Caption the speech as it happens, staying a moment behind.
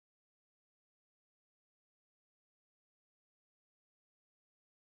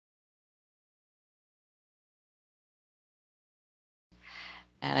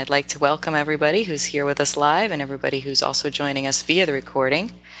And I'd like to welcome everybody who's here with us live and everybody who's also joining us via the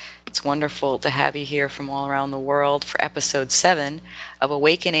recording. It's wonderful to have you here from all around the world for episode 7 of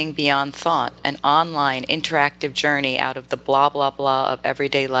Awakening Beyond Thought, an online interactive journey out of the blah, blah, blah of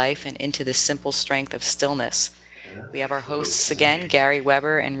everyday life and into the simple strength of stillness. We have our hosts again, Gary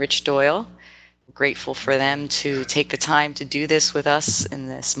Weber and Rich Doyle. Grateful for them to take the time to do this with us in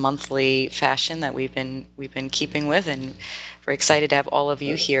this monthly fashion that we've been keeping with, and we're excited to have all of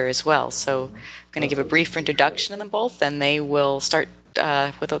you here as well. So I'm going to give a brief introduction to them both, and they will start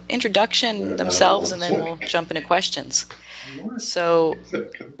with an introduction themselves, and then we'll jump into questions. So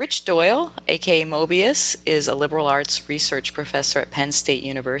Rich Doyle, aka Mobius, is a liberal arts research professor at Penn State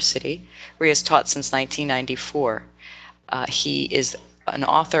University, where he has taught since 1994. He is an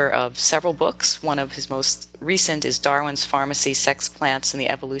author of several books. One of his most recent is Darwin's Pharmacy, Sex, Plants, and the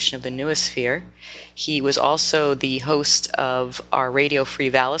Evolution of the Noosphere. He was also the host of our Radio Free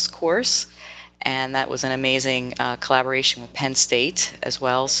Valis course, and that was an amazing collaboration with Penn State as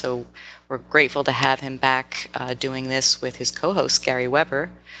well. So we're grateful to have him back doing this with his co-host, Gary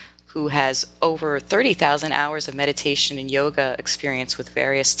Weber, who has over 30,000 hours of meditation and yoga experience with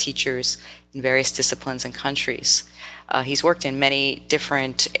various teachers in various disciplines and countries. He's worked in many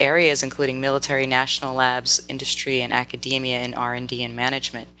different areas, including military, national labs, industry, and academia in R&D and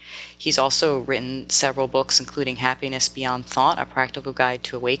management. He's also written several books, including Happiness Beyond Thought, A Practical Guide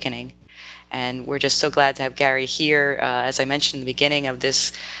to Awakening. And we're just so glad to have Gary here. As I mentioned in the beginning of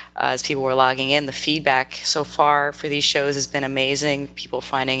this, as people were logging in, the feedback so far for these shows has been amazing. People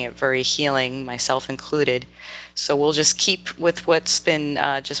finding it very healing, myself included. So we'll just keep with what's been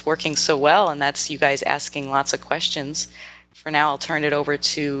just working so well, and that's you guys asking lots of questions. For now, I'll turn it over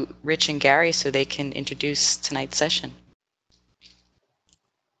to Rich and Gary so they can introduce tonight's session.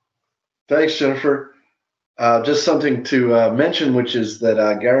 Thanks, Jennifer. Just something to mention, which is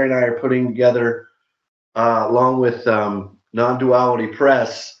that Gary and I are putting together, along with Nonduality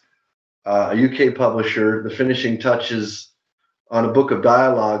Press, a UK publisher, the finishing touches on a book of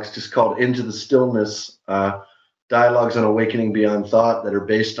dialogues just called Into the Stillness, dialogues on awakening beyond thought that are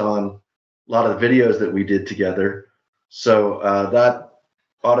based on a lot of the videos that we did together. So that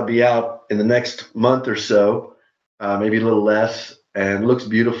ought to be out in the next month or so, maybe a little less, and looks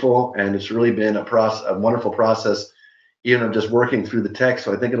beautiful. And it's really been a wonderful process, even of just working through the text.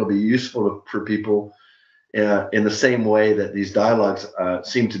 So I think it'll be useful for people in the same way that these dialogues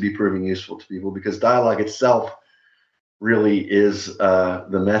seem to be proving useful to people, because dialogue itself really is the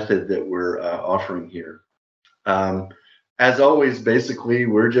method that we're offering here. As always, basically,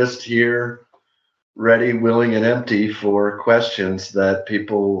 we're just here ready, willing, and empty for questions that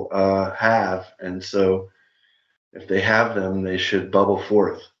people have. And so if they have them, they should bubble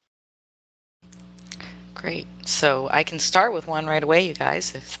forth. Great. So I can start with one right away, you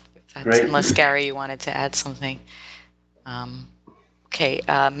guys, if that's, unless Gary, you wanted to add something. Okay,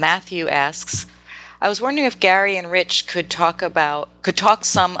 Matthew asks, I was wondering if Gary and Rich could talk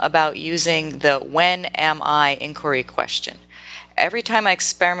some about using the "when am I" inquiry question. Every time I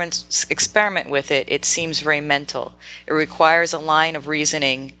experiment with it, it seems very mental. It requires a line of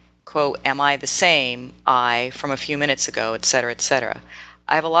reasoning, quote, "Am I the same I from a few minutes ago," et cetera, et cetera.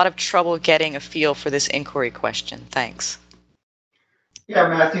 I have a lot of trouble getting a feel for this inquiry question. Thanks. Yeah,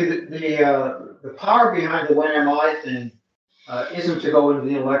 Matthew, the power behind the "when am I" thing isn't to go into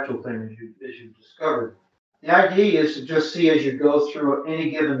the intellectual thing, as you've discovered. The idea is to just see as you go through any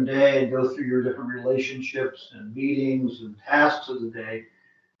given day and go through your different relationships and meetings and tasks of the day,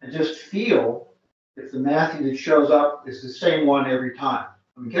 and just feel if the Matthew that shows up is the same one every time.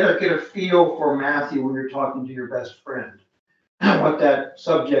 I mean, get a feel for Matthew when you're talking to your best friend, what that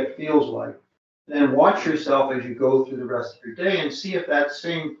subject feels like. Then watch yourself as you go through the rest of your day and see if that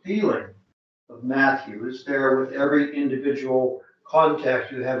same feeling of Matthew is there with every individual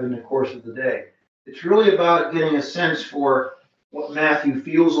contact you have in the course of the day. It's really about getting a sense for what Matthew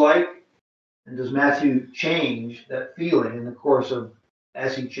feels like, and does Matthew change that feeling in the course of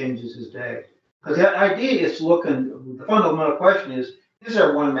as he changes his day. Because the idea is to look, and the fundamental question is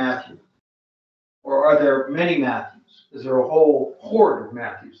there one Matthew? Or are there many Matthews? Is there a whole horde of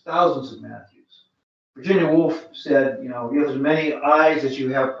Matthews, thousands of Matthews? Virginia Woolf said, you have as many eyes as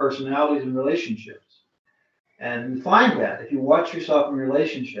you have personalities and relationships. And you find that if you watch yourself in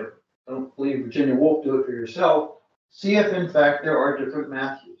relationship, don't believe Virginia Woolf, do it for yourself, see if in fact there are different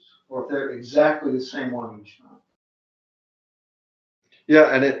Matthews, or if they're exactly the same one each time. Yeah,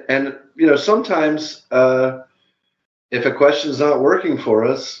 and sometimes if a question is not working for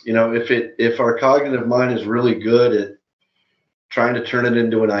us, if our cognitive mind is really good at trying to turn it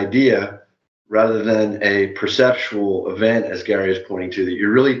into an idea rather than a perceptual event, as Gary is pointing to, that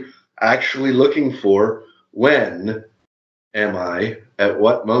you're really actually looking for when am I, at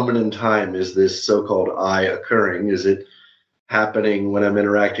what moment in time is this so-called I occurring? Is it happening when I'm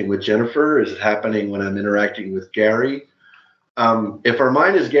interacting with Jennifer? Is it happening when I'm interacting with Gary? If our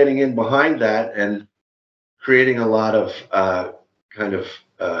mind is getting in behind that and creating a lot of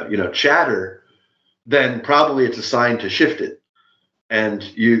chatter, then probably it's a sign to shift it. And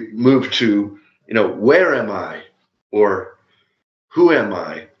you move to, where am I? Or who am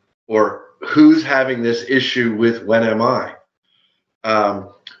I? Or who's having this issue with when am I?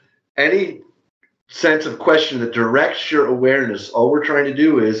 Any sense of question that directs your awareness, all we're trying to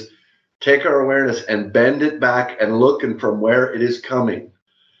do is take our awareness and bend it back and look and from where it is coming.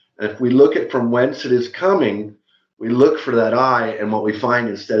 And if we look at from whence it is coming, we look for that I, and what we find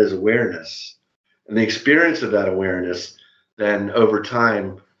instead is awareness. And the experience of that awareness then over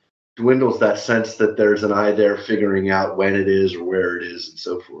time dwindles that sense that there's an I there figuring out when it is or where it is and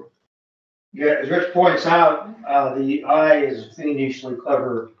so forth. Yeah, as Rich points out, the I is a fiendishly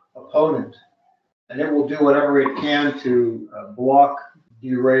clever opponent, and it will do whatever it can to block,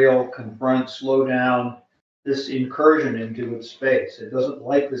 derail, confront, slow down this incursion into its space. It doesn't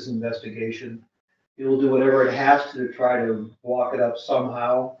like this investigation. It will do whatever it has to try to block it up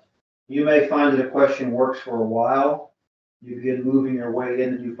somehow. You may find that a question works for a while. You begin moving your way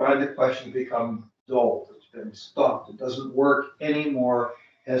in, and you find the question become dull. It's been stopped. It doesn't work anymore.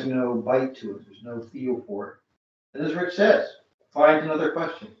 Has no bite to it. There's no feel for it. And as Rich says, find another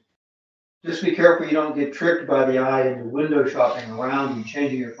question. Just be careful you don't get tricked by the I into window shopping around and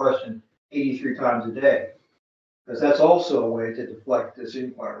changing your question 83 times a day, because that's also a way to deflect this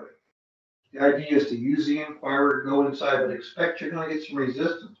inquiry. The idea is to use the inquiry to go inside, but expect you're going to get some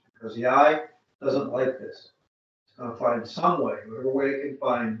resistance, because the I doesn't like this. It's going to find some way, whatever way it can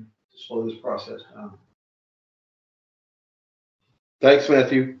find, to slow this process down. Thanks,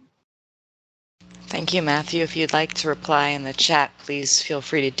 Matthew. Thank you, Matthew. If you'd like to reply in the chat, please feel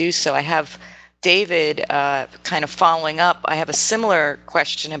free to do so. I have David kind of following up. I have a similar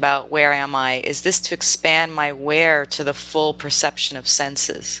question about where am I? Is this to expand my where to the full perception of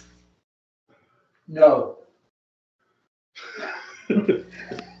senses? No.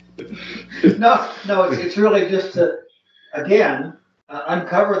 No, it's really just to, again,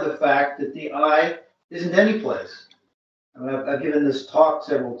 uncover the fact that the I isn't any place. I mean, I've given this talk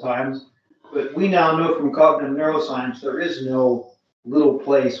several times, but we now know from cognitive neuroscience there is no little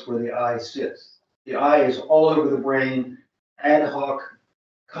place where the I sits. The I is all over the brain, ad hoc,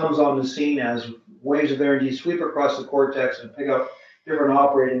 comes on the scene as waves of energy sweep across the cortex and pick up different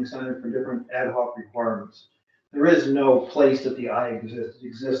operating centers for different ad hoc requirements. There is no place that the I exists. It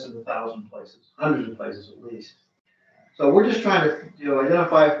exists in 1,000 places, hundreds of places at least. So we're just trying to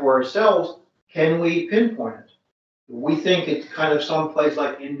identify for ourselves, can we pinpoint it? We think it's kind of someplace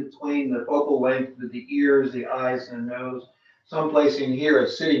like in between the focal length of the ears, the eyes, and the nose. Someplace in here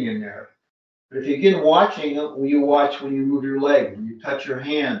is sitting in there. But if you begin watching, you watch when you move your leg, when you touch your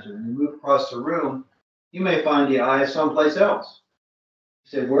hands, or when you move across the room, you may find the eye someplace else.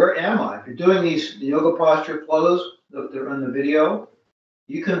 You say, where am I? If you're doing the yoga posture flows that are in the video,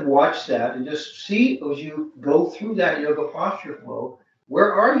 you can watch that and just see as you go through that yoga posture flow,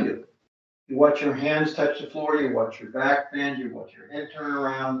 where are you? You watch your hands touch the floor, you watch your back bend, you watch your head turn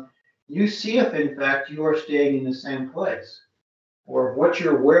around. You see if, in fact, you are staying in the same place. Or what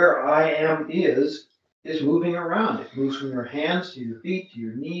your where I am is moving around. It moves from your hands to your feet, to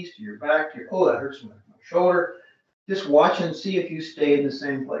your knees, to your back, to your, oh, that hurts my shoulder. Just watch and see if you stay in the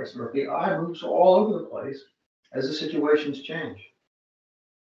same place, or if the I moves all over the place as the situations change.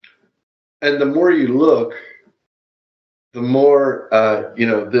 And the more you look, the more,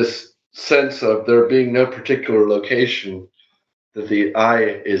 this sense of there being no particular location that the I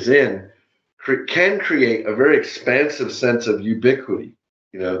is in can create a very expansive sense of ubiquity,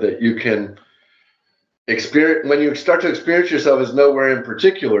 that you can experience. When you start to experience yourself as nowhere in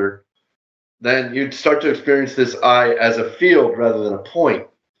particular, then you'd start to experience this I as a field rather than a point.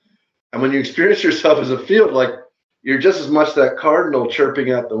 And when you experience yourself as a field, like you're just as much that cardinal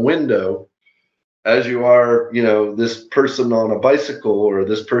chirping out the window as you are, this person on a bicycle or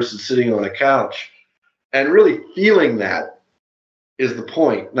this person sitting on a couch. And really feeling that is the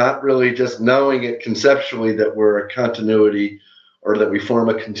point, not really just knowing it conceptually that we're a continuity or that we form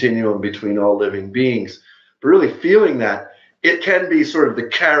a continuum between all living beings, but really feeling that it can be sort of the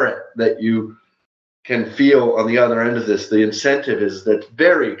carrot that you can feel on the other end of this. The incentive is that's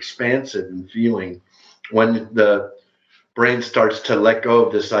very expansive in feeling when the brain starts to let go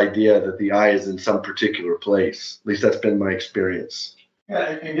of this idea that the I is in some particular place. At least that's been my experience.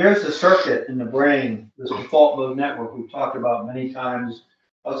 Yeah, and there's a circuit in the brain, this default mode network we've talked about many times,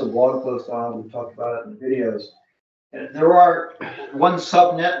 lots of blog posts on it, we've talked about it in the videos. And there are one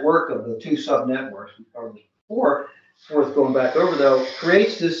sub-network of the two sub-networks we covered this before. It's worth going back over though,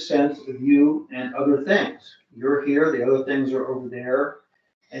 creates this sense of you and other things. You're here, the other things are over there.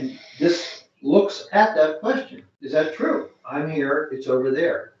 And this looks at that question. Is that true? I'm here, it's over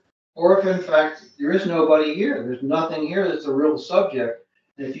there. Or if in fact there is nobody here, there's nothing here that's a real subject.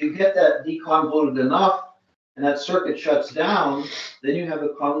 And if you get that deconvoluted enough and that circuit shuts down, then you have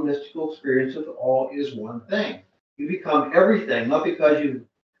a common mystical experience of all is one thing. You become everything, not because you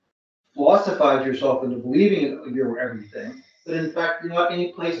philosophized yourself into believing you're everything, but in fact you're not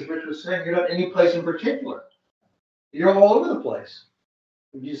any place, as Rich was saying, you're not any place in particular. You're all over the place.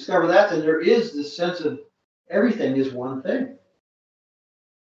 When you discover that, then there is this sense of everything is one thing.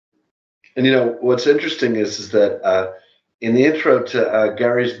 And you know what's interesting is that in the intro to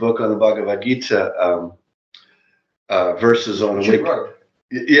Gary's book on the Bhagavad Gita, verses on awakening,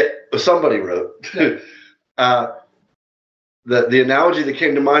 yeah, somebody wrote. Yeah. The analogy that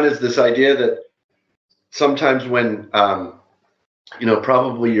came to mind is this idea that sometimes when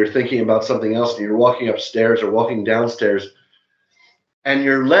probably you're thinking about something else and you're walking upstairs or walking downstairs, and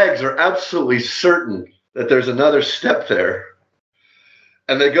your legs are absolutely certain that there's another step there.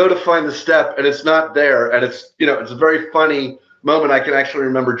 And they go to find the step and it's not there. And it's a very funny moment. I can actually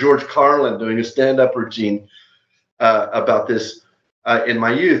remember George Carlin doing a stand-up routine about this in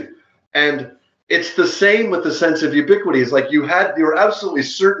my youth. And it's the same with the sense of ubiquity. It's like you were absolutely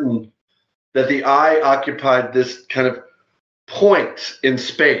certain that the eye occupied this kind of point in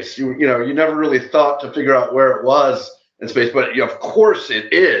space. You never really thought to figure out where it was in space, but of course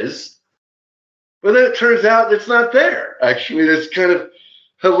it is. But then it turns out it's not there. Actually, it's kind of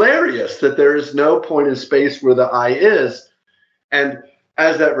hilarious that there is no point in space where the eye is. And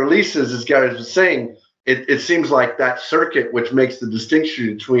as that releases, as Gary was saying, it seems like that circuit, which makes the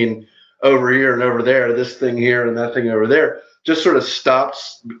distinction between over here and over there, this thing here and that thing over there, just sort of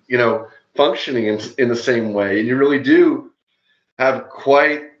stops, functioning in the same way. And you really do have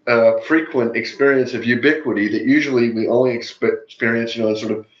quite a frequent experience of ubiquity that usually we only experience, in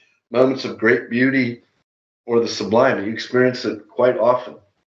sort of moments of great beauty or the sublime. You experience it quite often.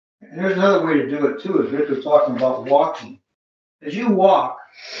 And there's another way to do it too, as Rich was talking about walking. As you walk,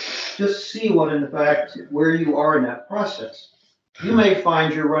 just see what in fact where you are in that process. You may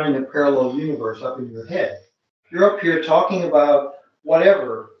find you're running a parallel universe up in your head. You're up here talking about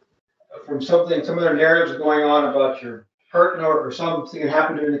whatever, from some other narratives going on about your partner or something that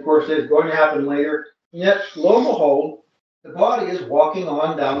happened during the course that is going to happen later. And yet, lo and behold, the body is walking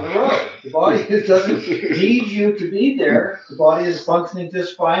on down the road. The body doesn't need you to be there. The body is functioning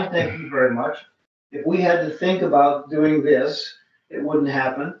just fine. Thank you very much. If we had to think about doing this, it wouldn't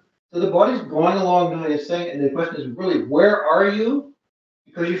happen. So the body's going along doing its thing. And the question is really, where are you?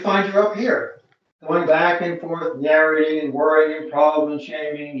 Because you find you're up here, going back and forth, narrating and worrying and problem and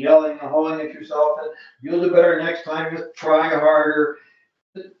shaming, yelling and hauling at yourself. And you'll do better next time. Just try harder.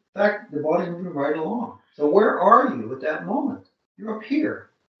 In fact, the body's moving right along. So where are you at that moment? You're up here.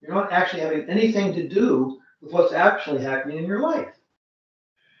 You're not actually having anything to do with what's actually happening in your life.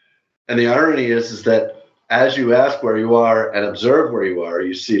 And the irony is that as you ask where you are and observe where you are,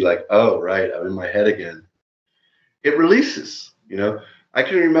 you see like, oh, right, I'm in my head again. It releases, I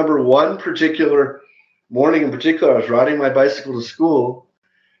can remember one particular morning in particular, I was riding my bicycle to school,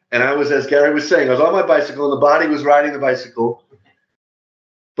 and I was, as Gary was saying, I was on my bicycle and the body was riding the bicycle.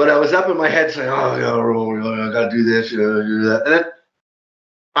 But I was up in my head saying, oh, I got to do this, do that. And then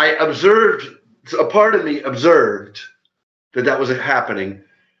I observed, a part of me observed that was happening.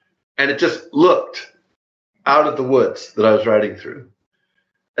 And it just looked out at the woods that I was riding through.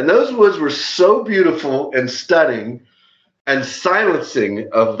 And those woods were so beautiful and stunning and silencing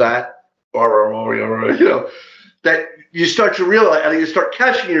of that, that you start to realize, and you start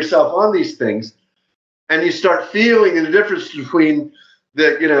catching yourself on these things, and you start feeling the difference between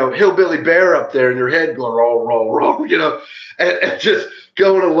the hillbilly bear up there in your head going roll, and just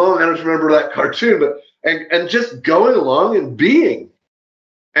going along. I don't remember that cartoon, but and just going along and being,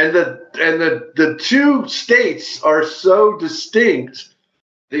 and the two states are so distinct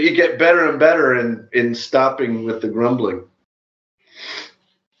that you get better and better in stopping with the grumbling.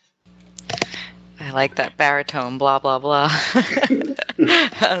 I like that baritone, blah blah blah.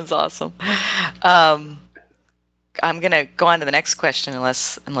 That was awesome. I'm going to go on to the next question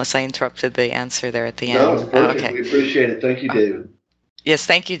unless I interrupted the answer there at the end. No, it's perfect. Okay. We appreciate it. Thank you, David. Yes,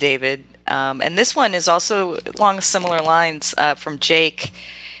 thank you, David. And this one is also along similar lines from Jake.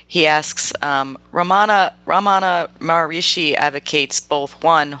 He asks, Ramana Maharishi advocates both,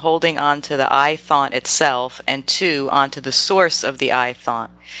 one, holding on to the I thought itself, and two, onto the source of the I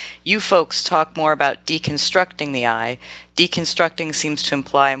thought. You folks talk more about deconstructing the I. Deconstructing seems to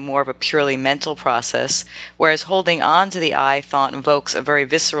imply more of a purely mental process, whereas holding on to the I thought invokes a very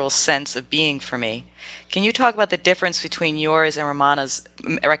visceral sense of being for me. Can you talk about the difference between yours and Ramana's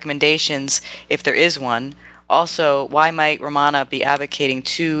recommendations, if there is one? Also, why might Ramana be advocating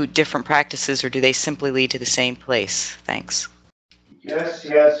two different practices, or do they simply lead to the same place? Thanks. Yes,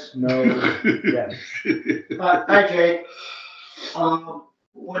 yes, no, yes. Hi, Jay.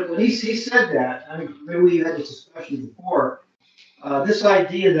 When he said that, I mean, maybe we had this discussion before. This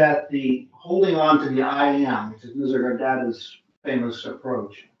idea that the holding on to the I am, which is Nisargadatta's famous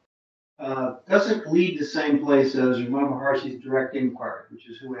approach, doesn't lead the same place as Ramana Maharshi's direct inquiry, which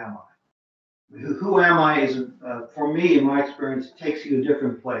is who am I? Who am I is, for me, in my experience, takes you to a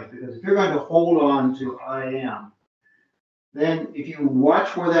different place. Because if you're going to hold on to I am, then if you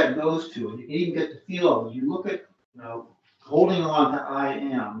watch where that goes to, and you can even get the feel of it, you look at, holding on to I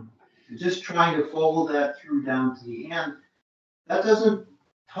am, and just trying to follow that through down to the end, that doesn't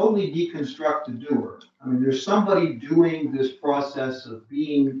totally deconstruct the doer. I mean, there's somebody doing this process of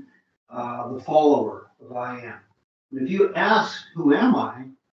being the follower of I am. And if you ask, who am I?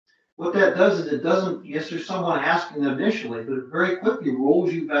 What that does is it doesn't, yes, there's someone asking them initially, but it very quickly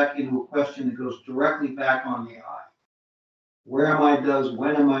rolls you back into a question that goes directly back on the I. Where am I does,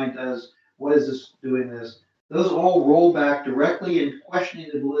 when am I does, what is this doing this? Those all roll back directly in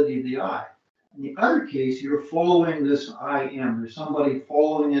questioning the validity of the I. In the other case, you're following this I am. There's somebody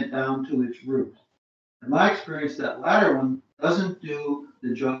following it down to its root. In my experience, that latter one doesn't do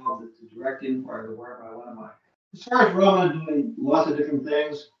the job of the direct inquiry, the where am I, when am I. As far as Rama doing lots of different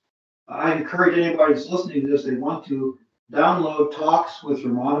things, I encourage anybody that's listening to this, they want to download Talks with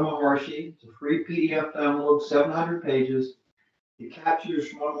Ramana Maharshi. It's a free PDF download, 700 pages. It captures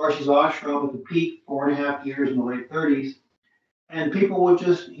Ramana Maharshi's ashram at the peak, 4.5 years in the late 30s. And people would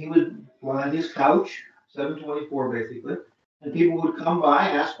he would lie on his couch, 724 basically, and people would come by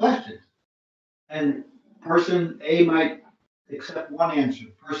and ask questions. And person A might accept one answer.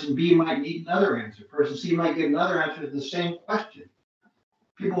 Person B might need another answer. Person C might get another answer to the same question.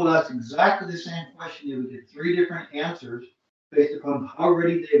 People would ask exactly the same question. They would get 3 different answers based upon how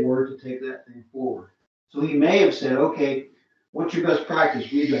ready they were to take that thing forward. So he may have said, okay, what's your best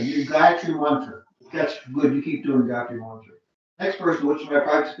practice? You Gayatri mantra. That's good. You keep doing Gayatri mantra. Next person, what's my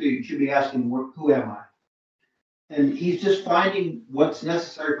practice be? You should be asking, who am I? And he's just finding what's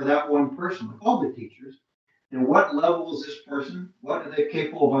necessary for that one person, like all the teachers. And what level is this person? What are they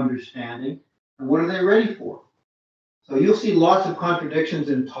capable of understanding? And what are they ready for? So you'll see lots of contradictions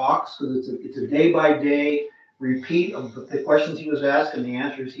in talks because it's a day-by-day repeat of the questions he was asked and the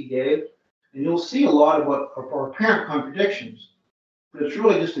answers he gave. And you'll see a lot of what are apparent contradictions. But it's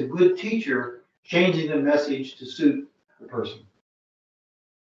really just a good teacher changing the message to suit the person.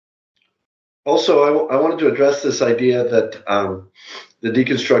 Also, I wanted to address this idea that the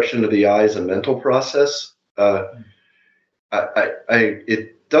deconstruction of the I is a mental process.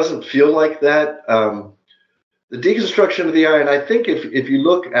 It doesn't feel like that. The deconstruction of the I, and I think if you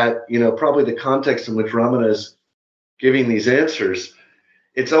look at probably the context in which Ramana is giving these answers,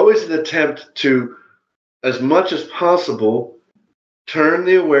 it's always an attempt to, as much as possible, turn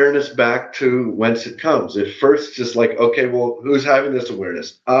the awareness back to whence it comes. At first, just like, okay, well, who's having this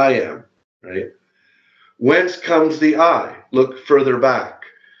awareness? I am, right? Whence comes the I? Look further back.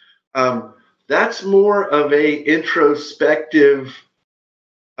 That's more of a introspective,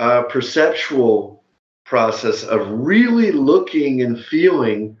 perceptual process of really looking and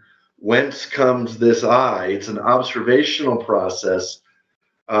feeling whence comes this I. It's an observational process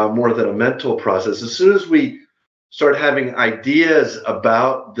more than a mental process. As soon as we start having ideas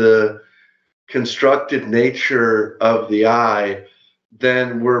about the constructed nature of the I,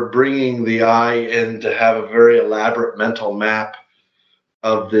 then we're bringing the I in to have a very elaborate mental map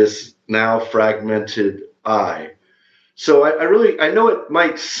of this now fragmented I. So I know it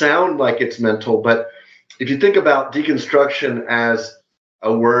might sound like it's mental, but if you think about deconstruction as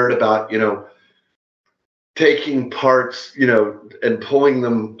a word about, taking parts, and pulling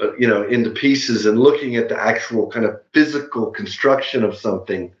them, into pieces and looking at the actual kind of physical construction of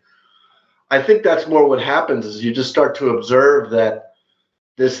something, I think that's more what happens is you just start to observe that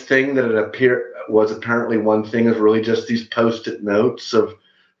this thing that was apparently one thing is really just these post-it notes of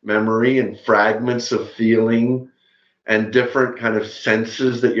memory and fragments of feeling and different kind of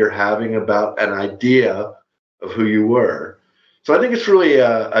senses that you're having about an idea of who you were. So I think it's really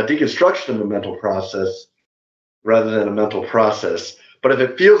a deconstruction of a mental process rather than a mental process. But if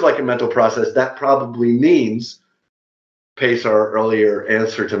it feels like a mental process, that probably means, pace our earlier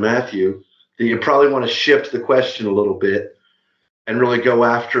answer to Matthew, that you probably want to shift the question a little bit and really go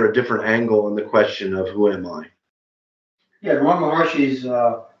after a different angle on the question of who am I? Yeah, Ramana Maharshi's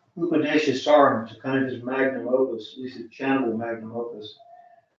Upanishad Saram, it's kind of his magnum opus, at least a channel magnum opus,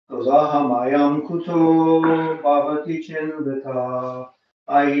 goes aham ayam kuto bhavati chinvita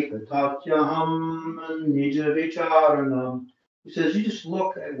aikatatyaham nija vicharanam. He says you just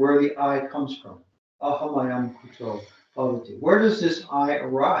look at where the I comes from. Aham ayam kuto bhavati. Where does this I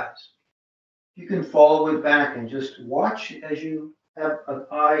arise? You can follow it back and just watch as you have an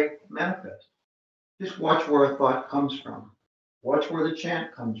I manifest. Just watch where a thought comes from. Watch where the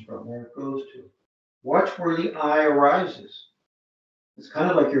chant comes from, where it goes to. Watch where the I arises. It's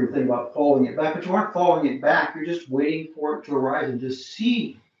kind of like you're thinking about following it back, but you aren't following it back. You're just waiting for it to arise and just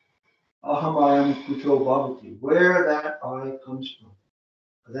see ahamayam kuto bhavati, where that I comes from.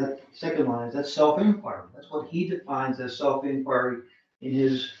 That second line is that's self-enquiry. That's what he defines as self-enquiry in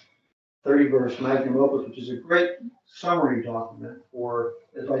his 30-verse magnum opus, which is a great summary document for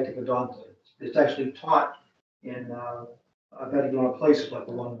Advaita Vedanta. It's actually taught in Vedanta places like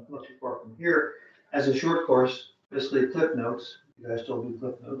the one not too far from here as a short course, basically clip notes. You guys still do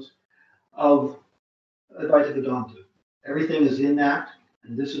clip notes of Advaita Vedanta. Everything is in that,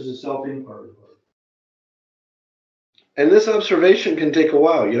 and this is a self-inquiry book. And this observation can take a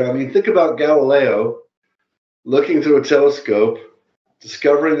while. I mean, think about Galileo looking through a telescope,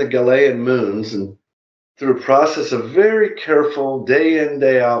 discovering the Galilean moons, and through a process of very careful day in,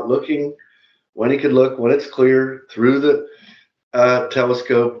 day out, looking when he could look, when it's clear, through the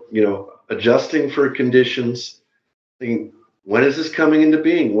telescope, adjusting for conditions, thinking, when is this coming into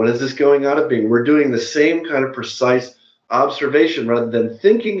being? When is this going out of being? We're doing the same kind of precise observation rather than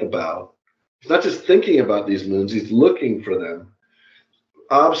thinking about. He's not just thinking about these moons, he's looking for them.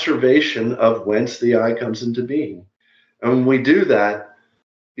 Observation of whence the I comes into being. And when we do that,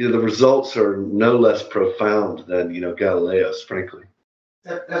 the results are no less profound than, Galileo's, frankly.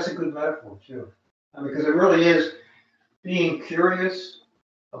 That's a good metaphor, too. Because it really is being curious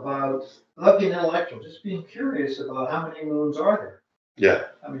about, not being intellectual, just being curious about how many moons are there. Yeah.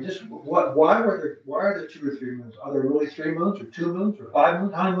 Just why are there 2 or 3 moons? Are there really 3 moons or 2 moons or 5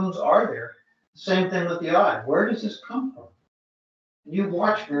 moons? How many moons are there? Same thing with the I. Where does this come from? You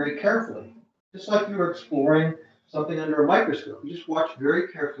watch very carefully, just like you were exploring something under a microscope. You just watch very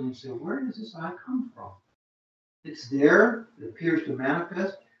carefully and say, where does this I come from? It's there. It appears to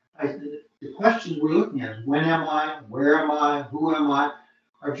manifest. The questions we're looking at, when am I, where am I, who am I,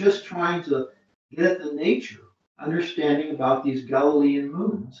 are just trying to get at the nature, understanding about these Galilean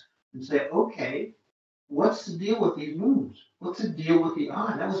moons, and say, okay, what's the deal with these moons? What's the deal with the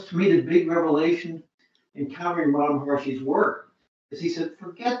I? That was, to me, the big revelation encountering Ramana Maharshi's work, is he said,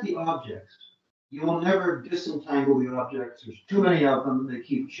 forget the objects. You will never disentangle the objects. There's too many of them. They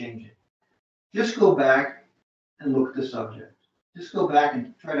keep changing. Just go back and look at the subject. Just go back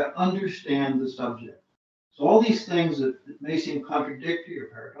and try to understand the subject. So all these things that may seem contradictory or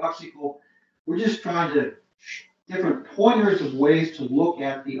paradoxical, we're just trying to different pointers of ways to look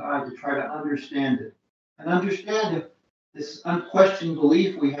at the I to try to understand it. And understand if this unquestioned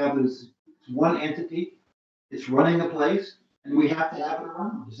belief we have is one entity, it's running the place, and we have to have it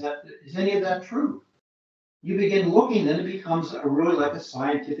around. Is any of that true? You begin looking, then it becomes really like a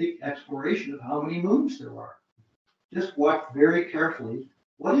scientific exploration of how many moons there are. Just watch very carefully,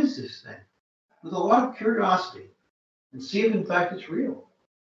 what is this thing? With a lot of curiosity, and see if in fact it's real.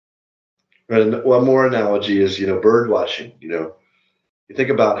 And one more analogy is, bird watching. You think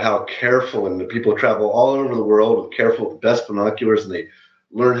about how careful, and the people travel all over the world with careful, with the best binoculars, and they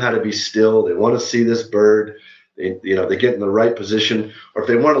learn how to be still. They want to see this bird. They get in the right position. Or if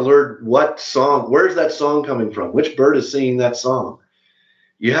they want to learn what song, where's that song coming from? Which bird is singing that song?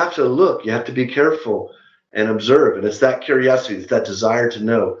 You have to look. You have to be careful and observe. And it's that curiosity, it's that desire to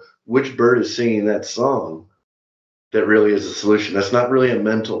know which bird is singing that song that really is a solution. That's not really a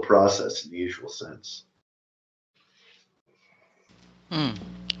mental process in the usual sense.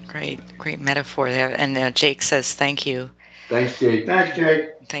 Great metaphor there. And Jake says, thank you. Thanks, Jake. Thanks, Jake.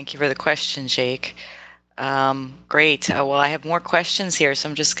 Thank you for the question, Jake. Great. Well, I have more questions here, so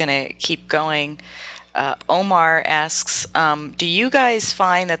I'm just going to keep going. Omar asks, do you guys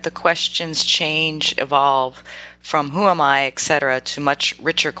find that the questions change, evolve from who am I, etc., to much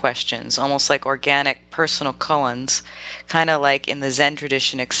richer questions, almost like organic personal koans, kind of like in the Zen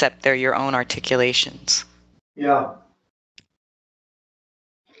tradition, except they're your own articulations? Yeah.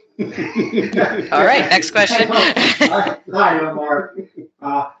 All right, next question. Hi, Omar.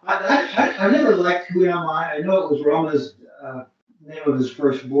 I never liked who am I. I know it was Rama's name of his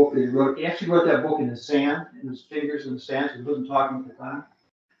first book that he wrote. He actually wrote that book in the sand, in his fingers in the sand, so he wasn't talking at the time.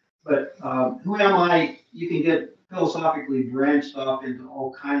 But who am I? You can get philosophically branched off into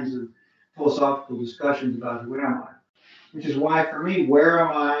all kinds of philosophical discussions about who am I, which is why for me, where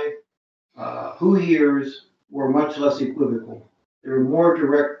am I, who hears were much less equivocal. There were more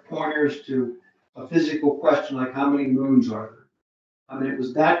direct pointers to a physical question like how many moons are there? I mean, it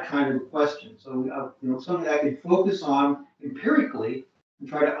was that kind of a question. So, something I could focus on empirically and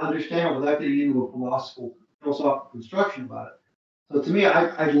try to understand without getting into a philosophical construction about it. So to me,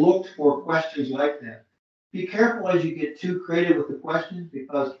 I looked for questions like that. Be careful as you get too creative with the questions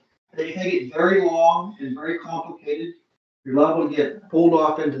because they can get very long and very complicated. You're liable to get pulled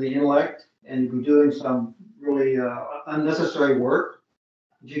off into the intellect and be doing some really unnecessary work.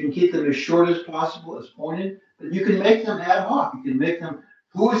 But you can keep them as short as possible, as pointed, but you can make them ad hoc. You can make them,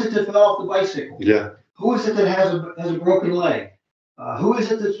 who is it that fell off the bicycle? Yeah. Who is it that has a broken leg? Who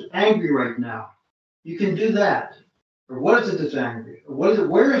is it that's angry right now? You can do that. Or what is it that's angry? Or what is it?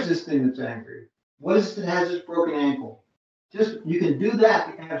 Where is this thing that's angry? What is it that has this broken ankle? Just you can do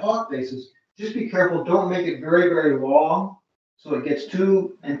that ad hoc basis. Just be careful. Don't make it very, very long, so it gets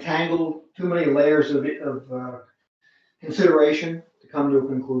too entangled. Too many layers of consideration to come to a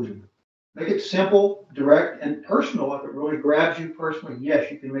conclusion. Make it simple, direct, and personal. If it really grabs you personally,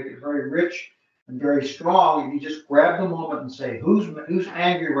 yes, you can make it very rich and very strong. If you just grab the moment and say, "Who's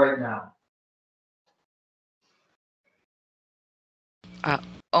angry right now?"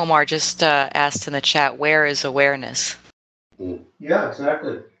 Omar just asked in the chat, where is awareness? Yeah,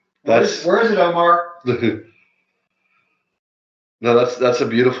 exactly. Where That's is it, Omar? no, that's a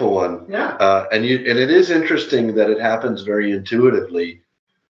beautiful one. Yeah. And it is interesting that it happens very intuitively.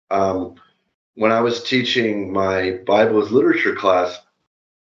 When I was teaching my Bible as literature class,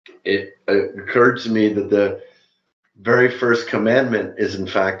 it occurred to me that the very first commandment is in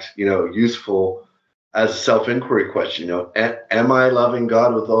fact, useful as a self-inquiry question. Am I loving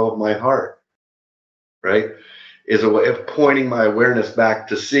God with all of my heart? Right? Is a way of pointing my awareness back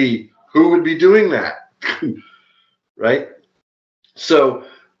to see who would be doing that. Right? So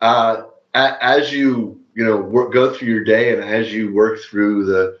as you go through your day and as you work through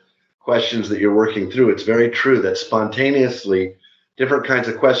the questions that you're working through, it's very true that spontaneously different kinds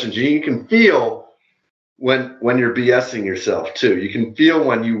of questions you can feel when you're BSing yourself too. You can feel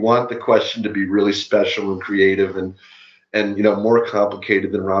when you want the question to be really special and creative and more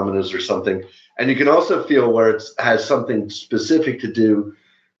complicated than Ramana's or something. And you can also feel where it has something specific to do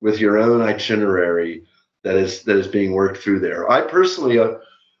with your own itinerary that is being worked through there. I personally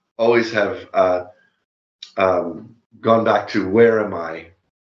always have gone back to where am I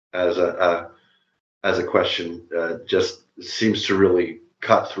as a question. Just seems to really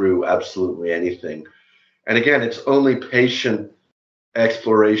cut through absolutely anything. And again, it's only patient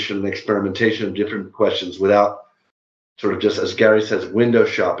exploration and experimentation of different questions without sort of just, as Gary says, window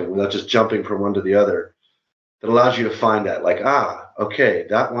shopping, without just jumping from one to the other, that allows you to find that, like, okay,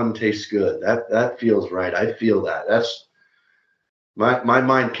 that one tastes good. That feels right. I feel that. That's my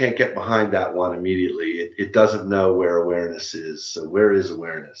mind can't get behind that one immediately. It doesn't know where awareness is. So where is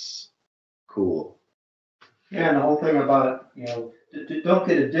awareness? Cool. Yeah, and the whole thing about don't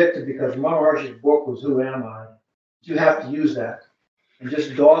get addicted because Maharshi's book was Who Am I? You have to use that and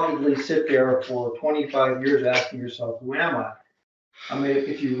just doggedly sit there for 25 years asking yourself, who am I? I mean,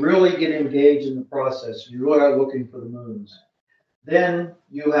 if you really get engaged in the process, you really are looking for the moons, then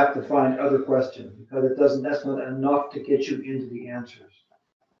you have to find other questions because that's not enough to get you into the answers.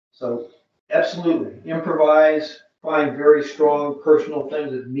 So absolutely, improvise, find very strong personal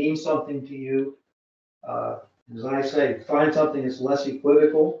things that mean something to you. As I say, find something that's less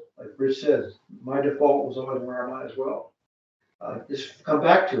equivocal. Like Rich says, my default was always where am I as well. Just come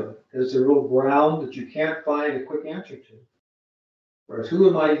back to it. It's a real ground that you can't find a quick answer to. Whereas who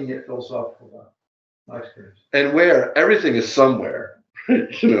am I to get philosophical about? My experience. And where everything is somewhere,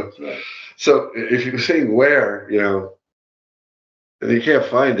 Right. So if you're saying where, and you can't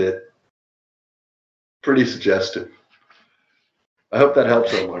find it, pretty suggestive. I hope that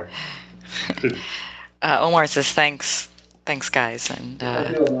helps, Omar. Omar says, thanks, guys. And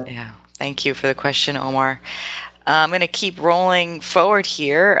yeah, thank you for the question, Omar. I'm going to keep rolling forward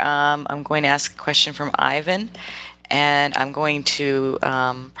here. I'm going to ask a question from Ivan, and I'm going to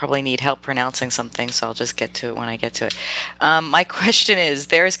probably need help pronouncing something, so I'll just get to it when I get to it. My question is,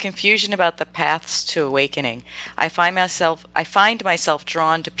 there is confusion about the paths to awakening. I find myself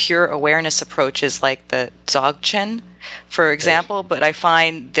drawn to pure awareness approaches like the Dzogchen, for example, but I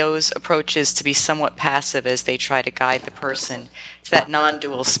find those approaches to be somewhat passive as they try to guide the person to that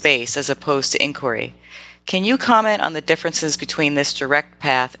non-dual space as opposed to inquiry. Can you comment on the differences between this direct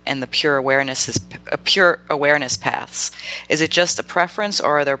path and the pure awareness paths? Is it just a preference,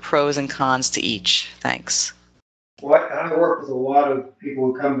 or are there pros and cons to each? Thanks. Well, I work with a lot of people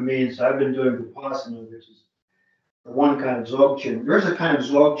who come to me and say, I've been doing Vipassana, which is the one kind of Dzogchen. There's a kind of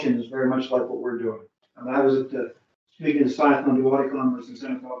Dzogchen that's very much like what we're doing. I mean, I was at the speaking of the Science Nonduality Conference in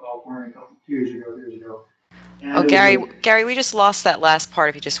San Francisco, California, a couple 2 years ago. And oh, Gary, we just lost that last part.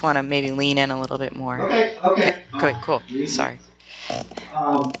 If you just want to maybe lean in a little bit more. Okay. Good, cool. Sorry.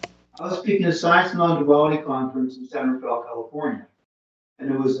 I was speaking at the Science Nonduality Conference in San Francisco, California, and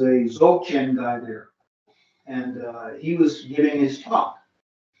there was a Dzogchen guy there, and he was giving his talk.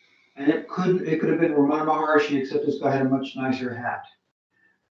 And it could have been Ramana Maharshi, except this guy had a much nicer hat.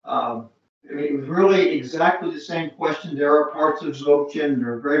 I mean, it was really exactly the same question. There are parts of Dzogchen that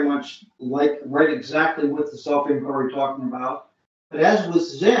are very much like right exactly what the self-enquiry we're talking about. But as with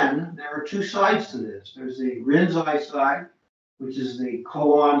Zen, there are two sides to this. There's the Rinzai side, which is the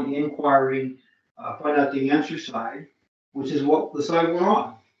koan, the inquiry, find out the answer side, which is what the side we're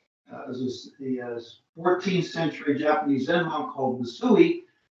on. There's the 14th century Japanese Zen monk called Usui,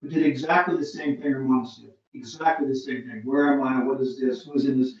 who did exactly the same thing Ramana did. Exactly the same thing. Where am I? What is this? Who's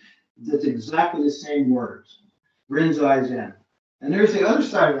in this? That's exactly the same words. Rinzai Zen. And there's the other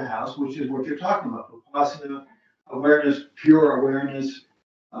side of the house, which is what you're talking about. Vipassana, awareness, pure awareness.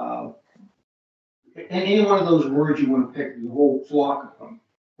 Any one of those words you want to pick, the whole flock of them,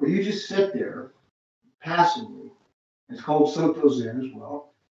 where you just sit there passively. It's called Soto Zen as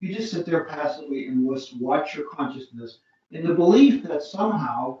well. You just sit there passively and watch your consciousness in the belief that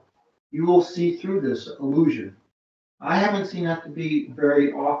somehow you will see through this illusion. I haven't seen that to be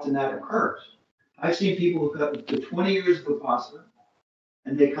very often that occurs. I've seen people who've got to 20 years of Vipassana,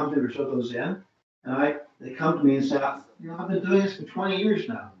 and they come to Soto Zen, and they come to me and say, I've been doing this for 20 years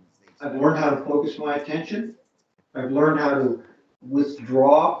now. I've learned how to focus my attention. I've learned how to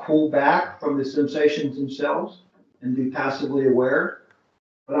withdraw, pull back from the sensations themselves, and be passively aware.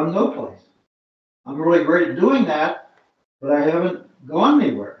 But I'm no place. I'm really great at doing that, but I haven't gone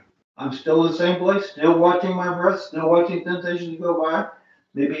anywhere. I'm still in the same place, still watching my breath, still watching sensations go by,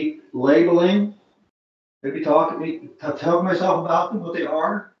 maybe labeling, maybe telling myself about them, what they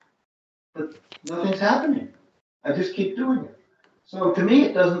are, but nothing's happening. I just keep doing it. So to me,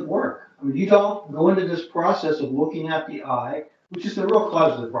 it doesn't work. I mean, you don't go into this process of looking at the I, which is the real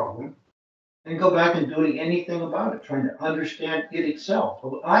cause of the problem, and go back and doing anything about it, trying to understand it itself.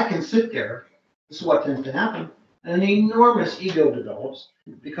 Well, I can sit there, this is what tends to happen, and an enormous ego develops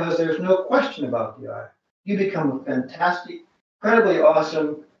because there's no question about the I. You become a fantastic, incredibly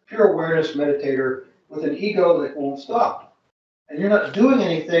awesome, pure awareness meditator with an ego that won't stop. And you're not doing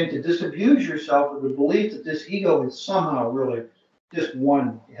anything to disabuse yourself of the belief that this ego is somehow really just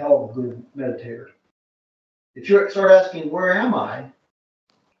one hell of a good meditator. If you start asking, where am I?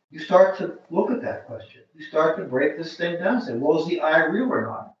 You start to look at that question. You start to break this thing down and say, well, is the I real or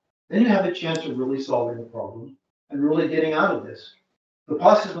not? Then you have a chance of really solving the problem and really getting out of this.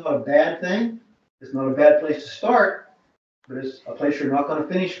 Vipassana is not a bad thing. It's not a bad place to start, but it's a place you're not going to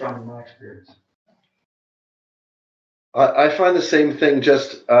finish from, in my experience. I find the same thing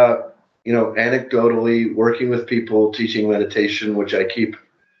just, anecdotally working with people, teaching meditation, which I keep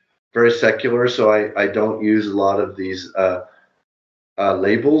very secular, so I don't use a lot of these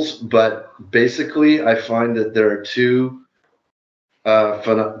labels. But basically, I find that there are two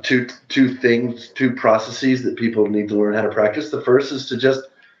processes that people need to learn how to practice. The first is to just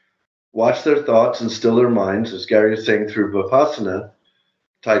watch their thoughts and still their minds, as Gary is saying, through Vipassana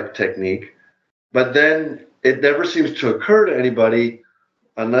type technique. But then it never seems to occur to anybody,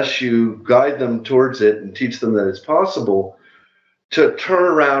 unless you guide them towards it and teach them that it's possible, to turn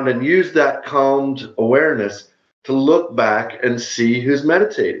around and use that calmed awareness to look back and see who's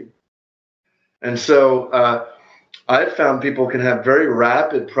meditating. And so I've found people can have very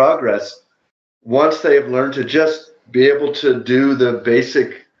rapid progress once they have learned to just be able to do the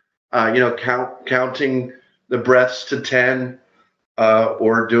basic, counting the breaths to 10,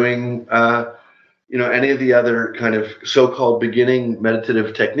 or doing, any of the other kind of so-called beginning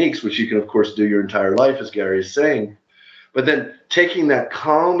meditative techniques, which you can, of course, do your entire life, as Gary is saying. But then taking that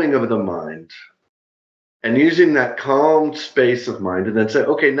calming of the mind and using that calmed space of mind, and then say,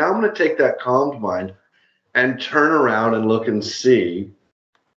 okay, now I'm going to take that calmed mind and turn around and look and see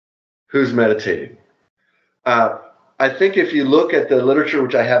who's meditating. I think if you look at the literature,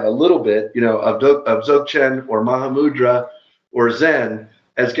 which I have a little bit, of Dzogchen or Mahamudra or Zen,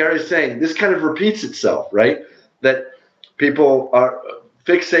 as Gary's saying, this kind of repeats itself, right? That people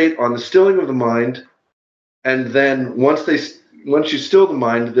fixate on the stilling of the mind, and then once you still the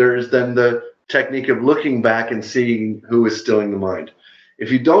mind, there is then the technique of looking back and seeing who is stilling the mind.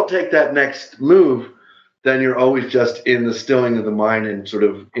 If you don't take that next move, then you're always just in the stilling of the mind and sort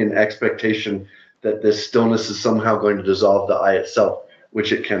of in expectation that this stillness is somehow going to dissolve the I itself,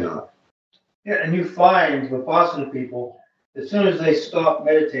 which it cannot. Yeah, and you find with Vipassana people, as soon as they stop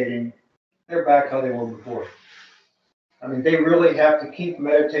meditating, they're back how they were before. I mean, they really have to keep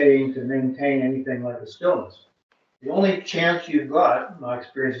meditating to maintain anything like a stillness. The only chance you've got, in my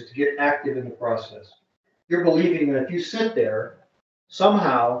experience, is to get active in the process. You're believing that if you sit there,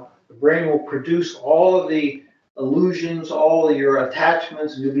 somehow the brain will produce all of the illusions, all of your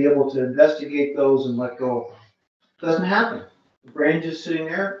attachments, and you'll be able to investigate those and let go of them. It doesn't happen. The brain just sitting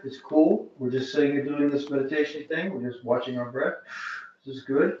there, it's cool. We're just sitting here doing this meditation thing. We're just watching our breath. This is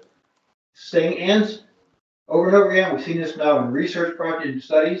good. Staying in over and over again. We've seen this now in research projects and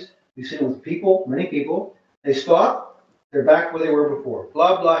studies. We've seen it with people, many people. They stop, they're back where they were before.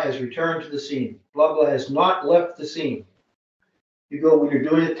 Blah, blah has returned to the scene. Blah, blah has not left the scene. You go, when you're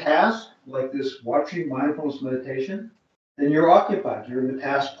doing a task like this, watching mindfulness meditation, then you're occupied. You're in the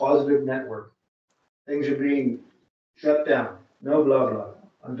task positive network. Things are being shut down. No blah, blah.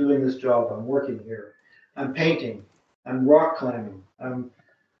 I'm doing this job. I'm working here. I'm painting. I'm rock climbing. I'm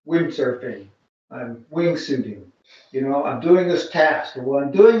windsurfing. I'm wingsuiting. You know, I'm doing this task. And when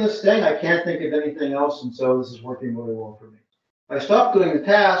I'm doing this thing, I can't think of anything else. And so this is working really well for me. If I stop doing the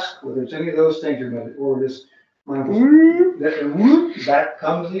task, whether it's any of those things or this mindfulness, that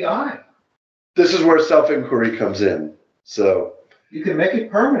comes the I. This is where self-inquiry comes in. So you can make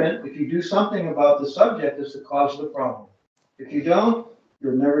it permanent if you do something about the subject that's the cause of the problem. If you don't,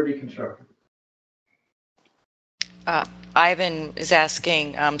 you'll never be constructive. Ivan is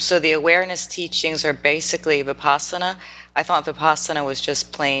asking, so the awareness teachings are basically Vipassana? I thought Vipassana was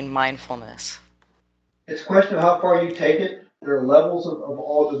just plain mindfulness. It's a question of how far you take it. There are levels of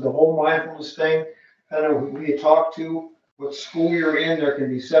all the whole mindfulness thing. I know who you talk to, what school you're in. There can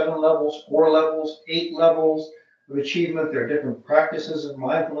be 7 levels, 4 levels, 8 levels of achievement. There are different practices of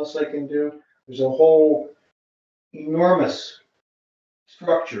mindfulness they can do. There's a whole enormous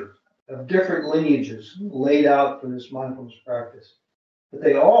structure of different lineages laid out for this mindfulness practice. But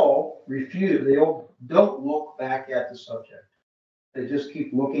they all refuse, they all don't look back at the subject. They just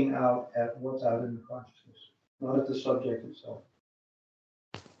keep looking out at what's out in the consciousness, not at the subject itself.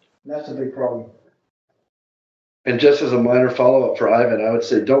 And that's a big problem. And just as a minor follow-up for Ivan, I would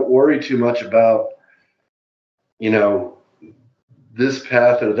say don't worry too much about, this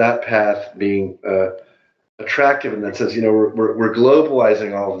path or that path being attractive in that sense. We're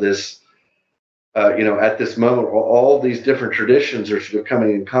globalizing all of this, at this moment. All these different traditions are sort of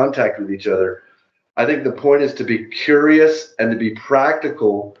coming in contact with each other. I think the point is to be curious and to be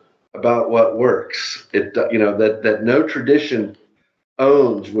practical about what works. That no tradition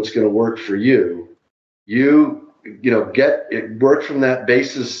owns what's going to work for you. Get it, work from that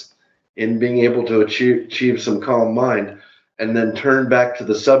basis in being able to achieve some calm mind, and then turn back to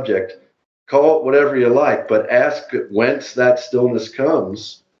the subject. Call it whatever you like, but ask whence that stillness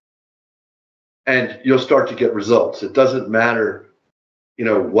comes, and you'll start to get results. It doesn't matter,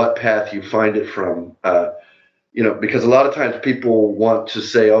 what path you find it from, because a lot of times people want to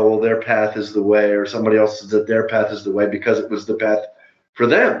say, oh, well, their path is the way, or somebody else says that their path is the way because it was the path for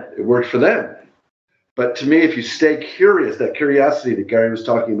them. It worked for them. But to me, if you stay curious, that curiosity that Gary was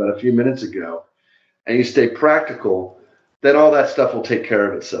talking about a few minutes ago, and you stay practical, then all that stuff will take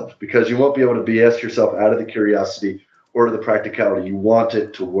care of itself, because you won't be able to BS yourself out of the curiosity or the practicality. You want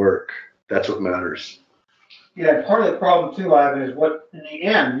it to work. That's what matters. Yeah, part of the problem too, Ivan, is what in the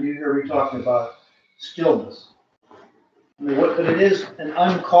end you hear me talking about stillness. But it is an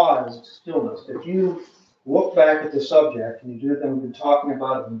uncaused stillness. If you look back at the subject and you do them, we've been talking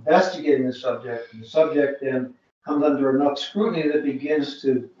about investigating the subject, and the subject then comes under enough scrutiny that begins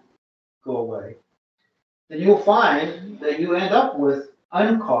to go away, then you'll find that you end up with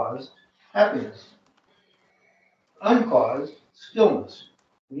uncaused happiness, uncaused stillness.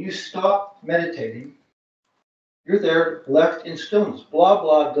 When you stop meditating, you're there left in stillness. Blah,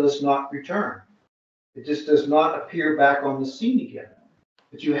 blah does not return. It just does not appear back on the scene again.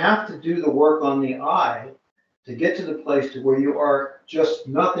 But you have to do the work on the I to get to the place to where you are just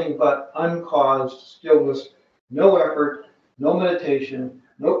nothing but uncaused stillness, no effort, no meditation,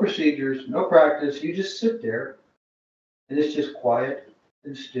 no procedures, no practice. You just sit there, and it's just quiet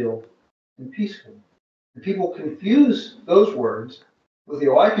and still and peaceful. And people confuse those words with,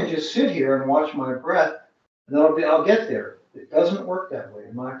 I can just sit here and watch my breath, and then I'll get there. It doesn't work that way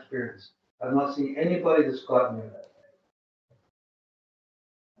in my experience. I've not seen anybody that's gotten there that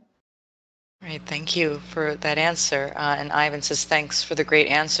way. Right, thank you for that answer. And Ivan says, thanks for the great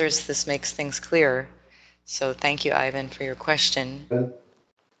answers. This makes things clearer. So thank you, Ivan, for your question.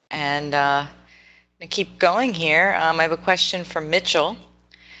 And to keep going here, I have a question from Mitchell.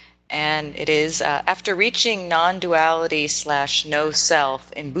 And it is, after reaching non-duality / no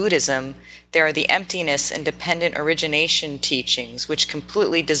self in Buddhism, there are the emptiness and dependent origination teachings, which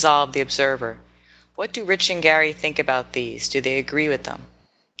completely dissolve the observer. What do Rich and Gary think about these? Do they agree with them?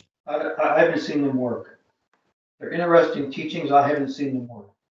 I haven't seen them work. They're interesting teachings. I haven't seen them work.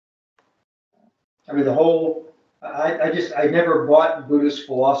 I mean, I never bought Buddhist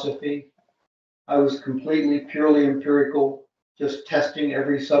philosophy. I was completely, purely empirical, just testing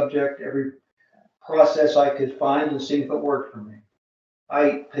every subject, every process I could find and see if it worked for me.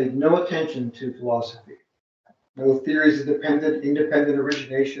 I paid no attention to philosophy, no theories of independent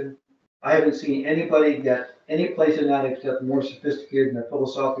origination. I haven't seen anybody get any place in that except more sophisticated in their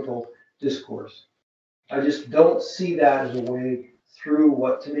philosophical discourse. I just don't see that as a way through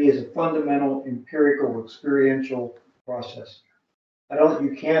what to me is a fundamental empirical experiential process.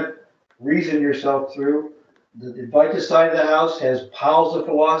 You can't reason yourself through. The Advaita side of the house has piles of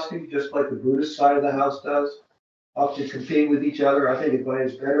philosophy, just like the Buddhist side of the house does, up to compete with each other. I think Advaita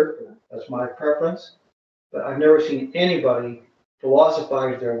is better. That's my preference. But I've never seen anybody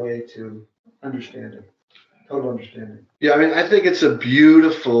philosophize their way to understanding, total understanding. Yeah, I mean, I think it's a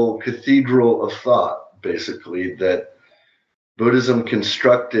beautiful cathedral of thought, basically, that Buddhism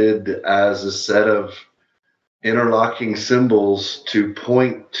constructed as a set of interlocking symbols to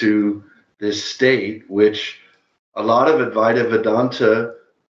point to this state, which a lot of Advaita Vedanta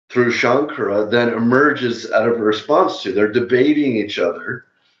through Shankara then emerges out of a response to. They're debating each other.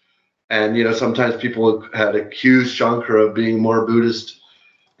 And, sometimes people had accused Shankara of being more Buddhist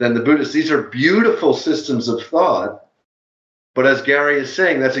than the Buddhists. These are beautiful systems of thought. But as Gary is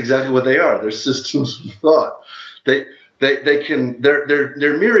saying, that's exactly what they are. They're systems of thought. They can,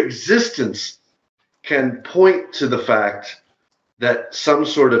 their mere existence can point to the fact that some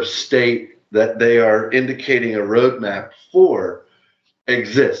sort of state that they are indicating a roadmap for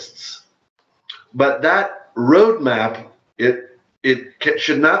exists. But that roadmap, it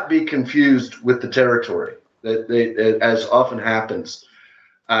should not be confused with the territory, as often happens.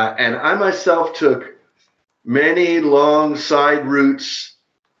 And I myself took many long side routes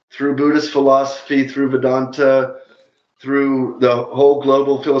through Buddhist philosophy, through Vedanta, through the whole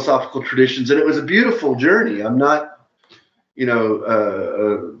global philosophical traditions, and it was a beautiful journey. I'm not,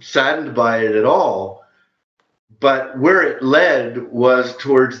 saddened by it at all. But where it led was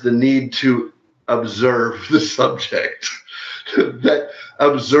towards the need to observe the subject, that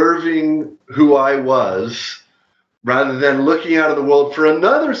observing who I was, rather than looking out of the world for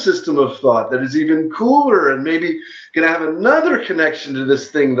another system of thought that is even cooler and maybe can have another connection to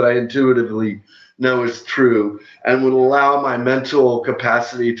this thing that I intuitively know is true and would allow my mental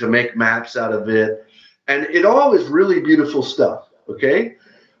capacity to make maps out of it. And it all is really beautiful stuff, okay?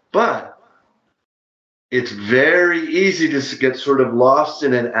 But it's very easy to get sort of lost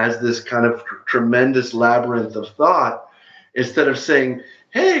in it as this kind of tremendous labyrinth of thought, instead of saying,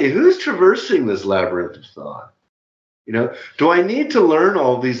 hey, who's traversing this labyrinth of thought? Do I need to learn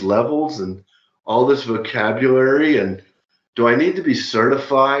all these levels and all this vocabulary? And do I need to be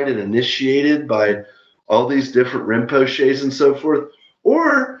certified and initiated by all these different Rinpoches and so forth?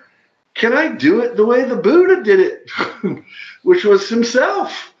 Or can I do it the way the Buddha did it, which was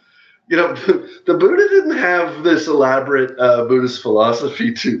himself? The Buddha didn't have this elaborate Buddhist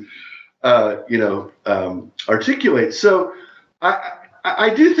philosophy to, articulate. So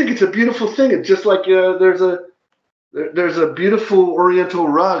I do think it's a beautiful thing. It's just like there's a beautiful Oriental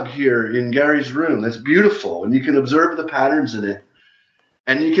rug here in Gary's room. That's beautiful, and you can observe the patterns in it,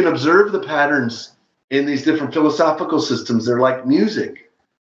 and you can observe the patterns in these different philosophical systems. They're like music.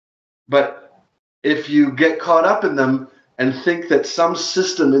 But if you get caught up in them and think that some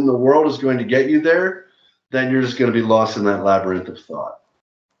system in the world is going to get you there, then you're just going to be lost in that labyrinth of thought.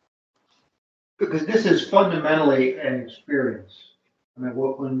 Because this is fundamentally an experience. I mean,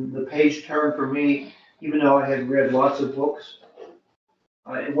 when the page turned for me, even though I had read lots of books,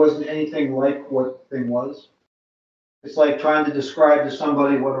 it wasn't anything like what the thing was. It's like trying to describe to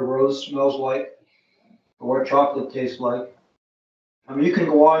somebody what a rose smells like or what chocolate tastes like. I mean, you can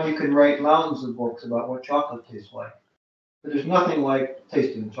go on, you can write mountains of books about what chocolate tastes like, but there's nothing like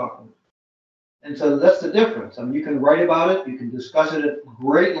tasting chocolate. And so that's the difference. I mean, you can write about it, you can discuss it at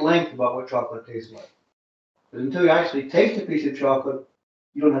great length about what chocolate tastes like. But until you actually taste a piece of chocolate,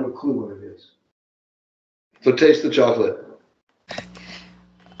 you don't have a clue what it is. So taste the chocolate.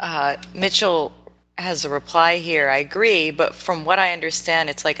 Mitchell has a reply here. I agree, but from what I understand,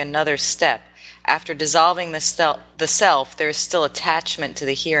 it's like another step. after dissolving the self, there is still attachment to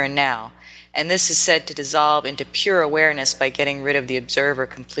the here and now, and this is said to dissolve into pure awareness by getting rid of the observer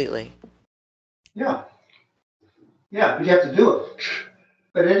completely. Yeah. Yeah, but you have to do it.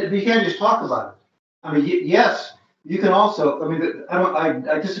 But you can't just talk about it. I mean, yes, you can also. I mean,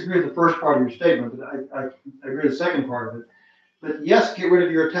 I disagree with the first part of your statement, but I agree with the second part of it. But yes, get rid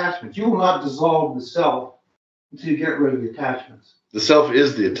of your attachments. You will not dissolve the self until you get rid of the attachments. The self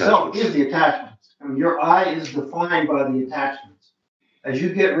is the attachment. The self is the attachments. I mean, your I is defined by the attachments. As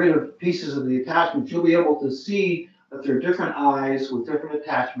you get rid of pieces of the attachments, you'll be able to see that there are different I's with different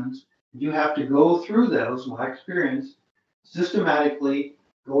attachments. You have to go through those, my experience, systematically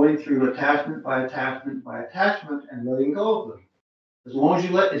going through attachment by attachment by attachment and letting go of them. As long as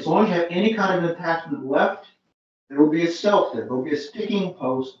you have any kind of attachment left, there will be a self there. There will be a sticking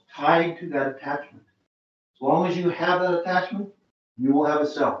post tied to that attachment. As long as you have that attachment, you will have a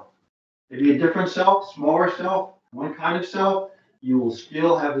self. Maybe a different self, smaller self, one kind of self, you will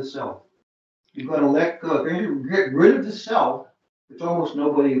still have a self. You've got to let go. If you get rid of the self, which almost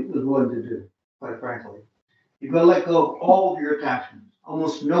nobody is willing to do, quite frankly. You've got to let go of all of your attachments.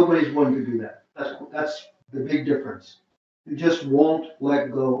 Almost nobody's willing to do that. That's the big difference. You just won't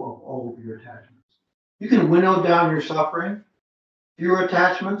let go of all of your attachments. You can winnow down your suffering. Fewer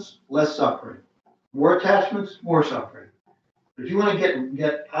attachments, less suffering. More attachments, more suffering. But if you want to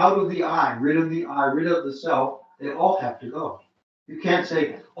get out of the I, rid of the self, they all have to go. You can't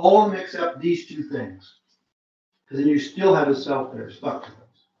say all of them except these two things, because then you still have a self there stuck to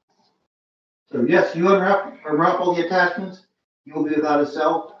those. So yes, you unwrap all the attachments, you'll be without a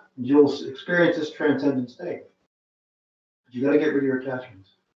self, and you'll experience this transcendent state. But you got to get rid of your attachments.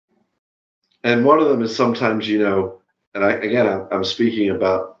 And one of them is sometimes, and I'm speaking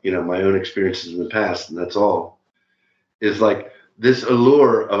about, my own experiences in the past, and that's all, is like this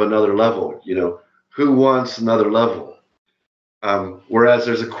allure of another level, who wants another level? Whereas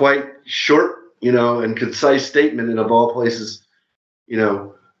there's a quite short, and concise statement in, of all places,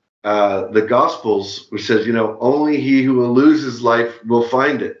 the Gospels, which says, only he who will lose his life will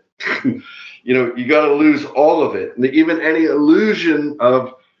find it. You got to lose all of it. And even any illusion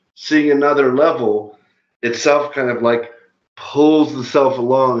of seeing another level itself kind of like pulls the self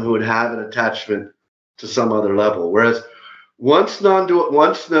along who would have an attachment to some other level. Whereas once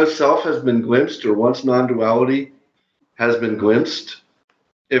no self has been glimpsed, or once non-duality has been glimpsed,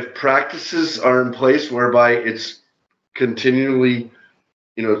 if practices are in place whereby it's continually,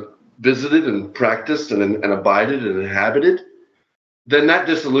 visited and practiced and abided and inhabited, then that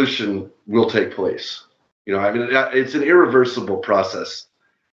dissolution will take place. It's an irreversible process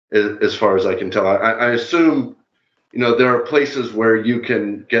as far as I can tell. I assume, there are places where you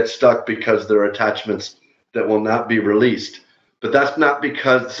can get stuck because there are attachments that will not be released. But that's not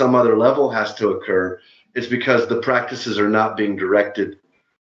because some other level has to occur. It's because the practices are not being directed.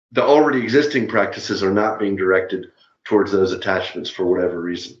 The already existing practices are not being directed towards those attachments for whatever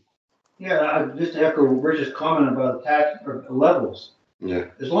reason. Yeah, just to echo Rich's comment about levels. Yeah.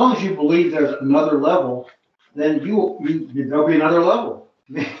 As long as you believe there's another level, then there'll be another level,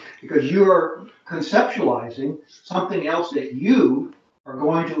 because you are conceptualizing something else that you are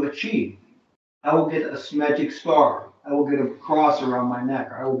going to achieve. I will get a magic star. I will get a cross around my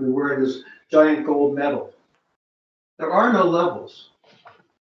neck. I will be wearing this giant gold medal. There are no levels.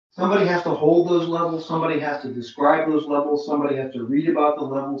 Somebody has to hold those levels. Somebody has to describe those levels. Somebody has to read about the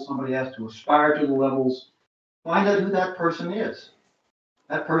levels. Somebody has to aspire to the levels. Find out who that person is.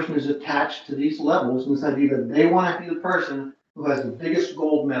 That person is attached to these levels, and this idea that they want to be the person who has the biggest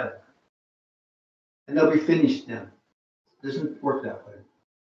gold medal. And they'll be finished then. It doesn't work that way.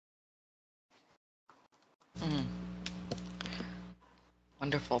 Mm.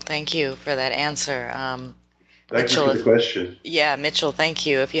 Wonderful. Thank you for that answer. Thank you for the question. Yeah, Mitchell, thank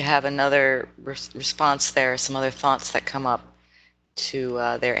you. If you have another response there, some other thoughts that come up to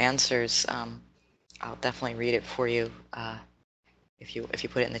their answers, I'll definitely read it for you if you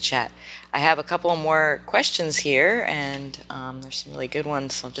put it in the chat. I have a couple more questions here, and there's some really good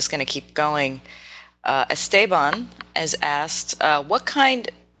ones, so I'm just going to keep going. Esteban has asked, what kind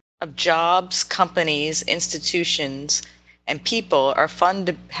of jobs, companies, institutions, and people are fun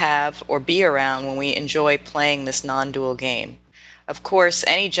to have or be around when we enjoy playing this non-dual game? Of course,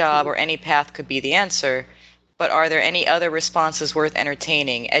 any job or any path could be the answer, but are there any other responses worth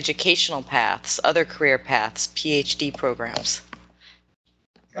entertaining? Educational paths, other career paths, PhD programs?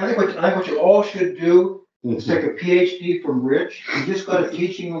 I think what you all should do is take a PhD from Rich. He just got a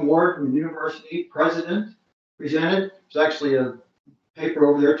teaching award from the university president presented. There's actually a paper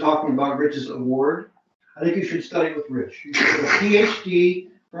over there talking about Rich's award. I think you should study with Rich. You should get a PhD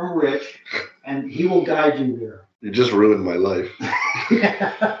from Rich and he will guide you there. You just ruined my life.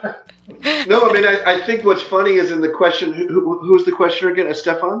 No, I mean, I think what's funny is in the question, who was the questioner again?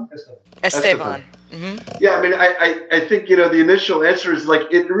 Estefan? Esteban. Mm-hmm. Yeah, I mean, I think, the initial answer is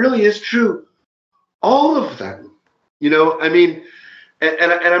like, it really is true. All of them, I mean,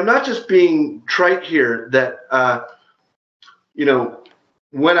 and I'm not just being trite here that,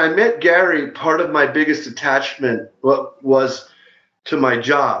 when I met Gary, part of my biggest attachment was to my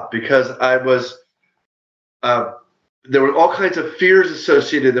job because I was, there were all kinds of fears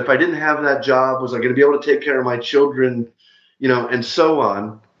associated. If I didn't have that job, was I going to be able to take care of my children, and so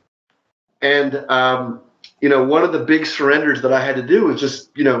on. And, one of the big surrenders that I had to do was just,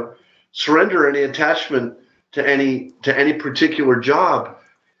 surrender any attachment to any particular job.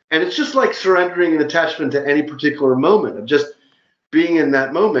 And it's just like surrendering an attachment to any particular moment of just being in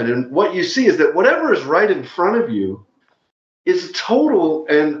that moment. And what you see is that whatever is right in front of you is total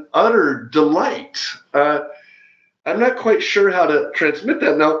and utter delight. I'm not quite sure how to transmit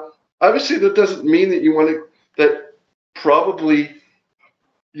that. Now, obviously, that doesn't mean that that probably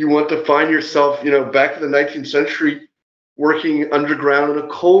you want to find yourself, back in the 19th century working underground in a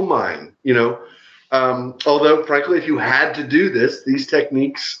coal mine, although, frankly, if you had to do this, these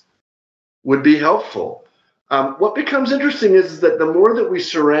techniques would be helpful. What becomes interesting is that the more that we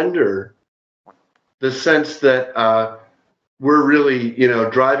surrender the sense that we're really,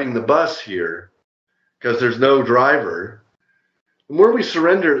 driving the bus here, because there's no driver, the more we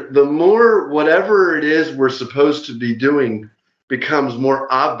surrender, the more whatever it is we're supposed to be doing becomes more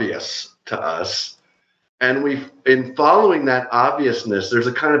obvious to us. And in following that obviousness, there's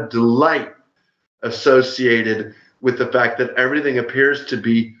a kind of delight associated with the fact that everything appears to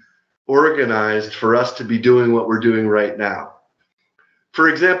be organized for us to be doing what we're doing right now. For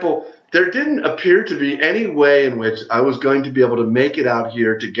example, there didn't appear to be any way in which I was going to be able to make it out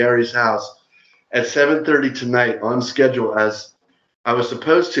here to Gary's house at 7:30 tonight on schedule as I was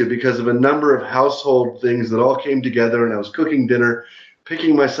supposed to because of a number of household things that all came together, and I was cooking dinner,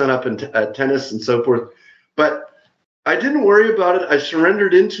 picking my son up at tennis and so forth. But I didn't worry about it. I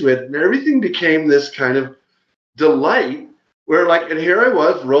surrendered into it, and everything became this kind of delight where, and here I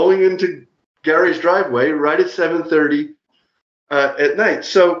was rolling into Gary's driveway right at 7:30 at night.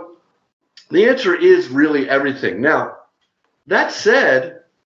 So the answer is really everything. Now, that said,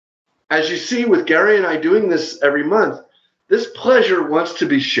 as you see with Gary and I doing this every month, this pleasure wants to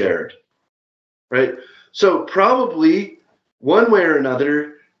be shared, right? So probably one way or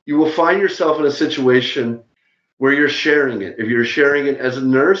another, you will find yourself in a situation where you're sharing it. If you're sharing it as a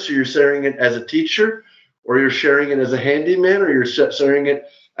nurse, or you're sharing it as a teacher, or you're sharing it as a handyman, or you're sharing it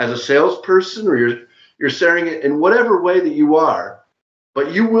as a salesperson, or you're sharing it in whatever way that you are,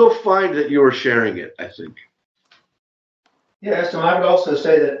 but you will find that you are sharing it, I think. Yeah, so I would also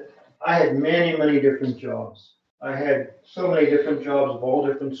say that I had many, many different jobs. I had so many different jobs of all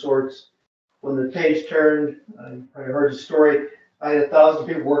different sorts. When the page turned, I heard the story. I had 1,000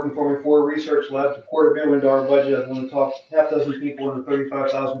 people working for me, 4 research labs, a $250,000 budget. I was one of the top half dozen people in a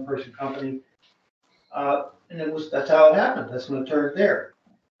 35,000 person company. And that's how it happened. That's when it turned there.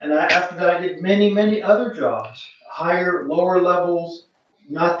 And after that, I did many, many other jobs, higher, lower levels,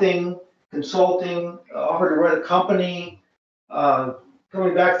 nothing, consulting, offered to run a company,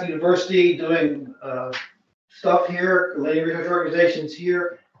 coming back to university, doing stuff here, leading research organizations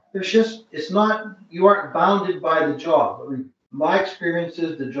here. It's not, you aren't bounded by the job. I mean, my experience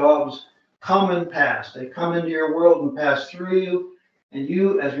is the jobs come and pass. They come into your world and pass through you. And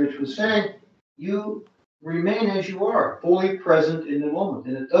you, as Rich was saying, you remain as you are, fully present in the moment.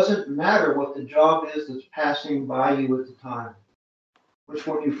 And it doesn't matter what the job is that's passing by you at the time. Which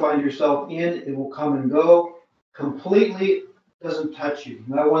one you find yourself in, it will come and go. Completely doesn't touch you.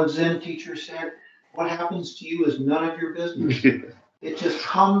 My one Zen teacher said, what happens to you is none of your business. It just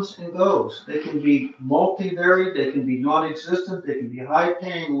comes and goes. They can be multivariate, they can be non-existent, they can be high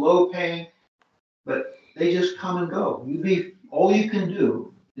paying, low paying, but they just come and go. All you can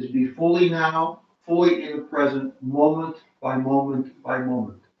do is be fully now, fully in the present, moment by moment by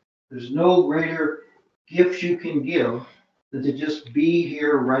moment. There's no greater gift you can give than to just be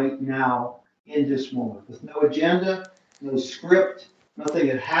here right now in this moment with no agenda, no script, nothing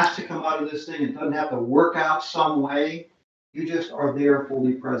that has to come out of this thing. It doesn't have to work out some way. You just are there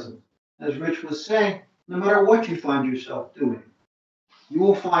fully present. As Rich was saying, no matter what you find yourself doing, you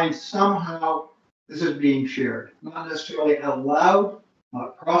will find somehow this is being shared. Not necessarily out loud,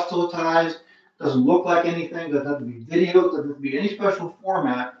 not proselytized, doesn't look like anything, doesn't have to be video, doesn't have to be any special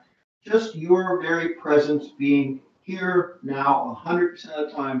format, just your very presence being here now 100% of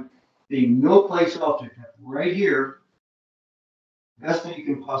the time, being no place else except right here, best thing you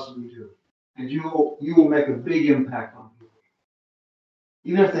can possibly do. and you will make a big impact on people.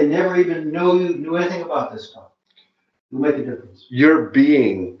 Even if they never even knew anything about this stuff, you'll make a difference. Your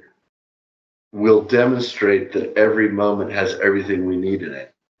being will demonstrate that every moment has everything we need in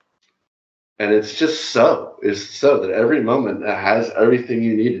it. And it's just so. It's so that every moment has everything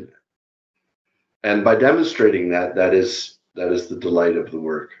you need in it. And by demonstrating that, that is the delight of the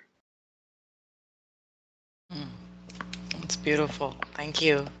work. It's beautiful. Thank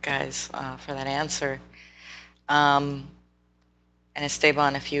you, guys, for that answer. And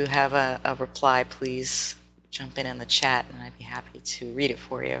Esteban, if you have a reply, please jump in the chat, and I'd be happy to read it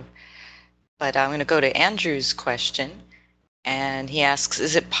for you. But I'm going to go to Andrew's question, and he asks,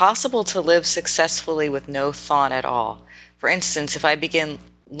 is it possible to live successfully with no thought at all? For instance, if I begin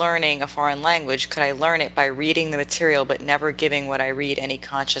learning a foreign language, could I learn it by reading the material but never giving what I read any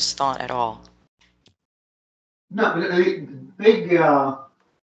conscious thought at all? No, the big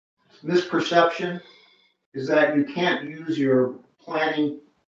misperception is that you can't use your planning,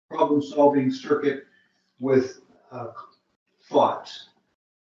 problem-solving circuit with thoughts.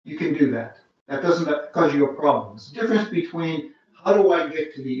 You can do that. That doesn't cause you a problem. It's the difference between how do I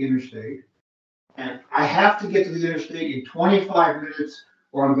get to the interstate, and I have to get to the interstate in 25 minutes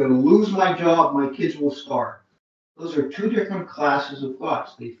or I'm going to lose my job, my kids will starve. Those are two different classes of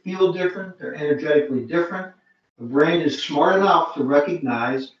thoughts. They feel different, they're energetically different. The brain is smart enough to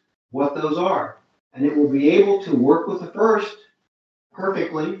recognize what those are, and it will be able to work with the first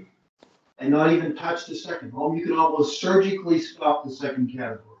perfectly and not even touch the second. Oh, you can almost surgically stop the second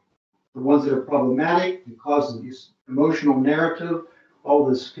category. The ones that are problematic because of this emotional narrative, all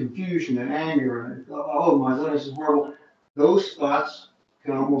this confusion and anger, and oh my goodness, this is horrible. Those thoughts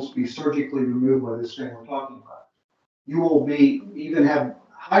can almost be surgically removed by this thing we're talking about. You will be even have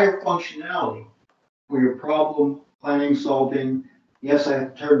higher functionality for your problem planning, solving. Yes, I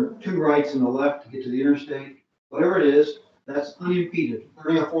have to turn 2 rights and a left to get to the interstate. Whatever it is, that's unimpeded.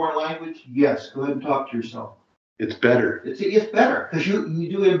 Learning a foreign language, yes, go ahead and talk to yourself. It's better. It's better because you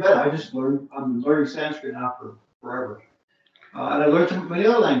do it better. I'm learning Sanskrit now for forever. And I learned some many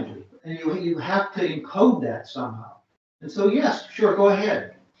other languages. And you have to encode that somehow. And so, yes, sure, go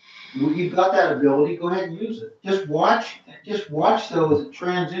ahead. You've got that ability, go ahead and use it. Just watch those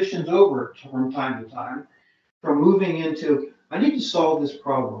transitions over from time to time, from moving into, I need to solve this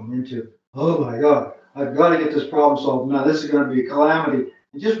problem, into, oh my God, I've got to get this problem solved. Now this is going to be a calamity.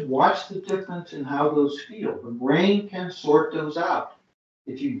 And just watch the difference in how those feel. The brain can sort those out.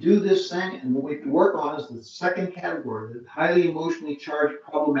 If you do this thing, and what we can work on is the second category, the highly emotionally charged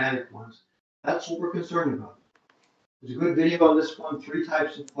problematic ones. That's what we're concerned about. There's a good video on this one, 3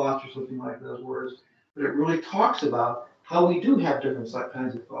 types of thoughts or something like those words, but it really talks about how we do have different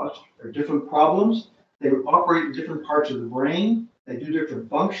kinds of thoughts. There are different problems. They operate in different parts of the brain. They do different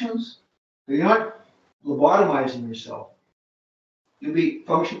functions. So you're not lobotomizing yourself. You'll be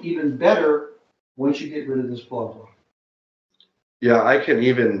function even better once you get rid of this problem. Yeah, I can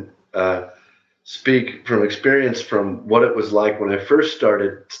even speak from experience from what it was like when I first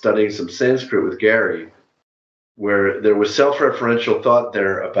started studying some Sanskrit with Gary, where there was self-referential thought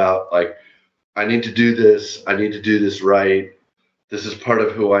there about like, I need to do this right, this is part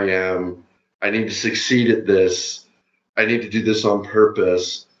of who I am, I need to succeed at this, I need to do this on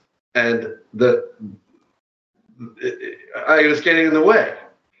purpose, and I was getting in the way,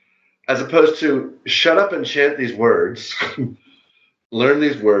 as opposed to shut up and chant these words, learn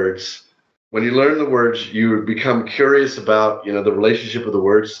these words. When you learn the words, you become curious about, the relationship of the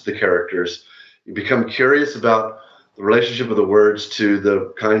words to the characters. You become curious about the relationship of the words to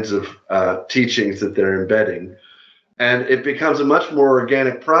the kinds of teachings that they're embedding. And it becomes a much more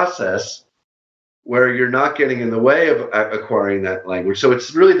organic process where you're not getting in the way of acquiring that language. So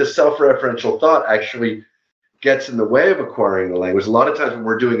it's really the self-referential thought actually gets in the way of acquiring the language. A lot of times when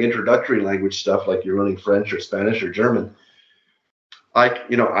we're doing introductory language stuff, like you're learning French or Spanish or German, I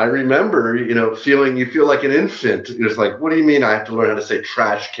remember, you feel like an infant. It's like, what do you mean I have to learn how to say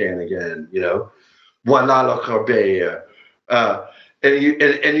trash can again? Voilà la corbeille.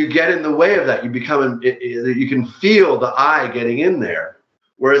 And you get in the way of that. You you can feel the I getting in there.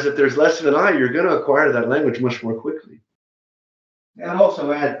 Whereas if there's less of an I, you're going to acquire that language much more quickly. And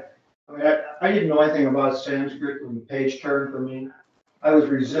also add, I didn't know anything about Sanskrit when the page turned for me. I was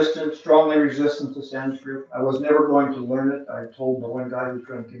strongly resistant to Sanskrit. I was never going to learn it. I told the one guy who was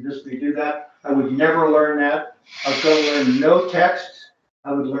trying to convince me to do that, I would never learn that. I was going to learn no text.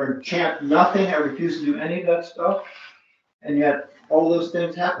 I would chant nothing. I refused to do any of that stuff. And yet all those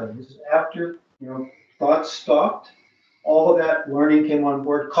things happened. This is after, thoughts stopped. All of that learning came on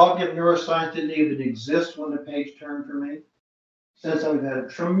board. Cognitive neuroscience didn't even exist when the page turned for me. sends something that had a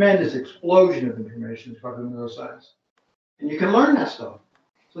tremendous explosion of information as far as neuroscience. And you can learn that stuff.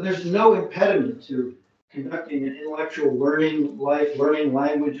 So there's no impediment to conducting an intellectual learning life, learning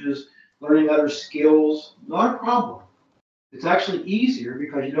languages, learning other skills. Not a problem. It's actually easier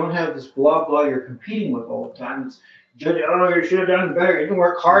because you don't have this blah blah you're competing with all the time. It's oh, you should have done better. You didn't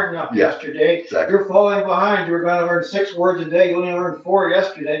work hard enough yesterday. Exactly. You're falling behind. You were going to learn 6 words a day. You only learned 4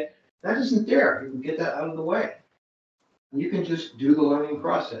 yesterday. That isn't there. You can get that out of the way. And you can just do the learning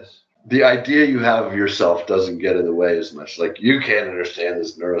process. The idea you have of yourself doesn't get in the way as much. Like, you can't understand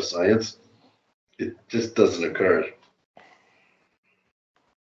this neuroscience. It just doesn't occur.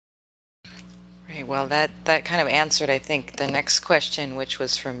 Right. Well, that kind of answered, I think, the next question, which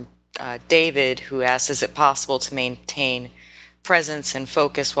was from David, who asked, is it possible to maintain presence and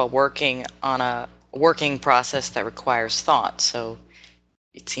focus while working on a working process that requires thought? So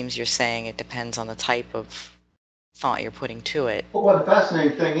it seems you're saying it depends on the type of thought you're putting to it. Well, the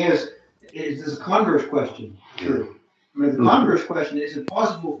fascinating thing is there's a converse question. True. I mean, the converse question is it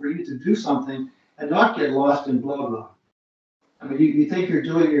possible for you to do something and not get lost in blah blah? I mean, you think you're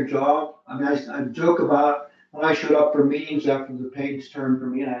doing your job. I mean, I joke about when I showed up for meetings after the page turned for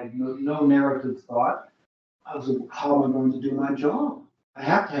me and I had no narrative thought. I was like, how am I going to do my job? I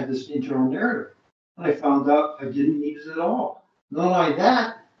have to have this internal narrative. And I found out I didn't need it at all. Not only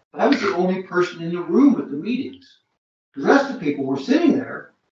that, but I was the only person in the room at the meetings. The rest of the people were sitting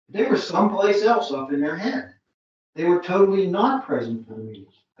there. They were someplace else up in their head. They were totally not present for the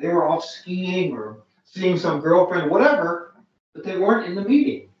meetings. They were off skiing or seeing some girlfriend, whatever, but they weren't in the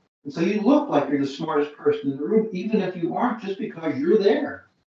meeting. And so you look like you're the smartest person in the room, even if you aren't, just because you're there.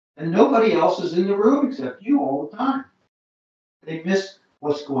 And nobody else is in the room except you all the time. They miss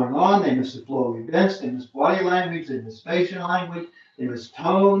what's going on. They miss the flow of events. They miss body language. They miss facial language. They miss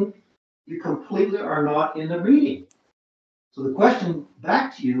tone. You completely are not in the meeting. So the question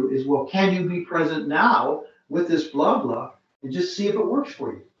back to you is, well, can you be present now with this blah blah and just see if it works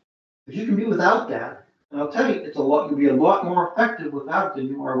for you? If you can be without that, and I'll tell you, you'll be a lot more effective without than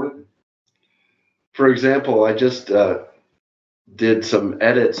you are with it. For example, I just did some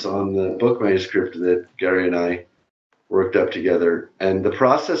edits on the book manuscript that Gary and I worked up together, and the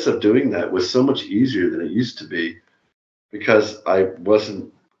process of doing that was so much easier than it used to be because I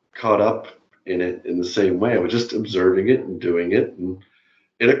wasn't caught up in it in the same way. I was just observing it and doing it, and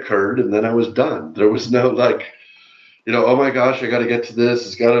it occurred, and then I was done. There was no oh my gosh, I got to get to this.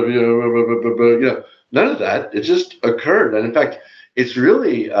 It's got to be, none of that. It just occurred. And in fact, it's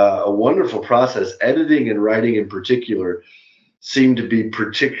really a wonderful process. Editing and writing in particular seem to be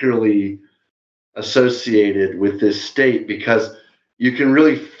particularly associated with this state because you can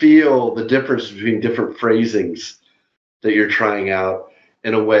really feel the difference between different phrasings that you're trying out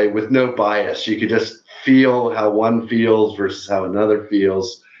in a way with no bias. You can just feel how one feels versus how another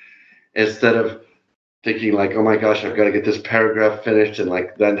feels instead of thinking like, oh my gosh, I've got to get this paragraph finished. And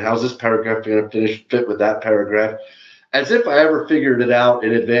then how's this paragraph going to fit with that paragraph? As if I ever figured it out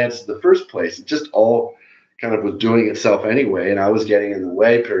in advance in the first place. It just all kind of was doing itself anyway. And I was getting in the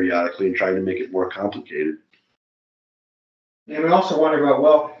way periodically and trying to make it more complicated. And we also wonder about,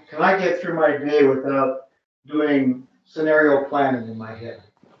 well, can I get through my day without doing scenario planning in my head?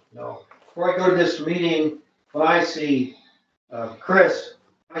 Before I go to this meeting, when I see Chris,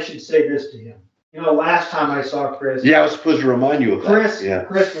 I should say this to him. Last time I saw Chris. Yeah, I was supposed to remind you of that. Yeah.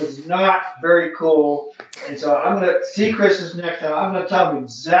 Chris was not very cool. And so I'm going to see Chris next time. I'm going to tell him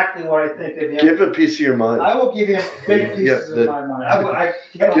exactly what I think of him. Give him a piece of your mind. I will give him big pieces of my mind.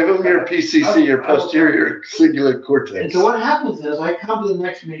 Give him your PCC, your posterior cingulate cortex. And so what happens is I come to the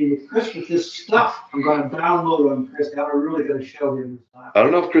next meeting with Chris with this stuff. I'm going to download on Chris. I'm really going to show him this time. I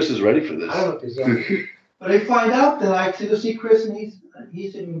don't know if Chris is ready for this. I don't know if he's ready. But I find out that I go see Chris and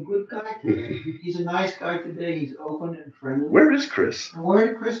he's a good guy today. He's a nice guy today. He's open and friendly. Where is Chris? And where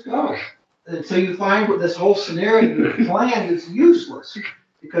did Chris go? And so you find what this whole scenario you planned is useless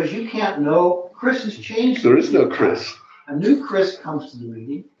because you can't know Chris has changed. There is no Chris. A new Chris comes to the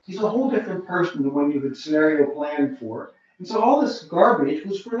meeting. He's a whole different person than when you had scenario planned for. And so all this garbage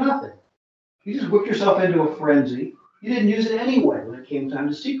was for nothing. You just whipped yourself into a frenzy. You didn't use it anyway when it came time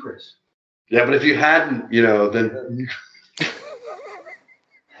to see Chris. Yeah, but if you hadn't, then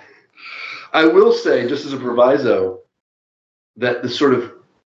I will say, just as a proviso, that the sort of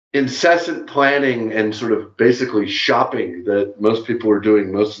incessant planning and sort of basically shopping that most people are doing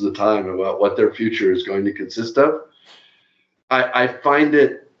most of the time about what their future is going to consist of, I find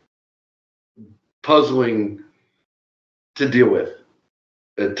it puzzling to deal with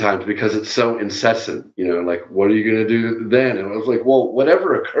at times because it's so incessant, what are you going to do then? And I was like, well,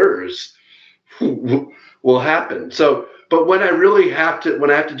 whatever occurs will happen. So But when I really when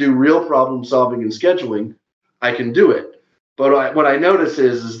I have to do real problem solving and scheduling, I can do it. But what I notice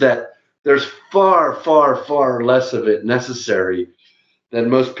is that there's far, far, far less of it necessary than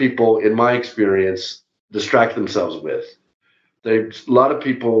most people, in my experience, distract themselves with. A lot of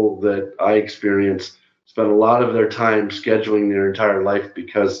people that I experience spend a lot of their time scheduling their entire life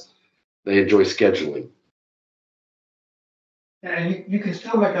because they enjoy scheduling. And you can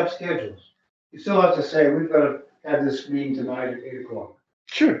still make up schedules. You still have to say, we've got to have this meeting tonight at 8 o'clock.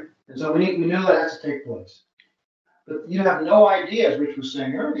 Sure. And so we know that has to take place. But you have no idea, as Rich was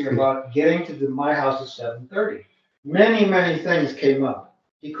saying earlier, about getting to my house at 7:30. Many, many things came up.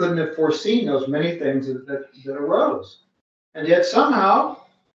 He couldn't have foreseen those many things that arose. And yet somehow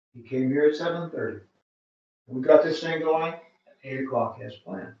he came here at 7:30. We got this thing going at 8 o'clock as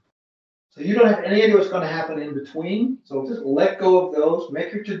planned. So you don't have any idea what's going to happen in between. So just let go of those.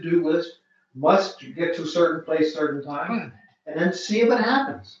 Make your to-do list. Must get to a certain place, certain time, and then see if it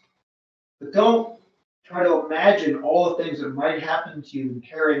happens. But don't try to imagine all the things that might happen to you in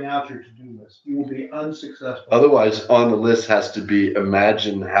carrying out your to-do list. You will be unsuccessful. Otherwise, on the list has to be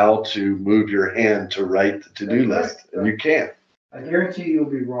imagine how to move your hand to write the to-do list, and you can't. I guarantee you'll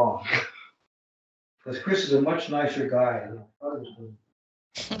be wrong. Because Chris is a much nicer guy than I thought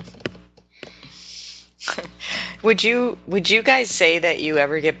he was. Would you guys say that you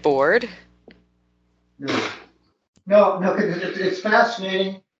ever get bored? No, because it's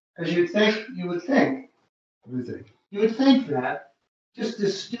fascinating. Because you would think that just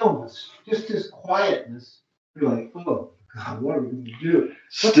this stillness, just this quietness, you're like, oh God, what are we going to do?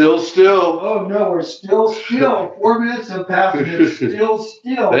 Still. Oh no, we're still. 4 minutes have passed and it's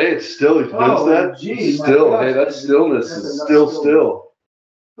still. Hey, it's still. Notice that? Gee, still. Hey, that stillness is still.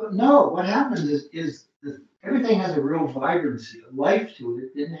 But no, what happens is everything has a real vibrancy, a life to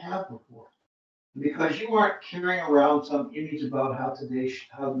it didn't have before. Because you aren't carrying around some image about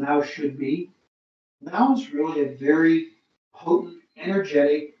how now should be. Now is really a very potent,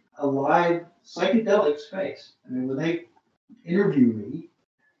 energetic, alive, psychedelic space. I mean, when they interview me,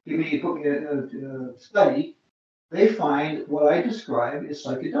 put me in a study, they find what I describe is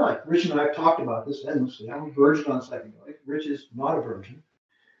psychedelic. Rich and I have talked about this endlessly. I'm a virgin on psychedelic. Rich is not a virgin.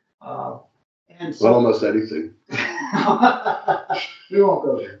 And so, well, almost anything. We won't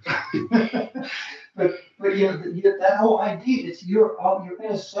go there. but that whole idea is you're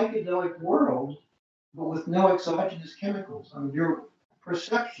in a psychedelic world, but with no exogenous chemicals. I mean, your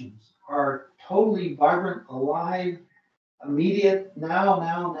perceptions are totally vibrant, alive, immediate, now.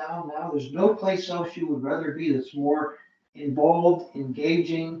 There's no place else you would rather be that's more involved,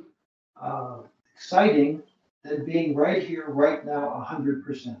 engaging, exciting than being right here, right now,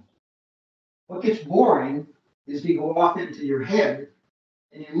 100%. What gets boring is you go off into your head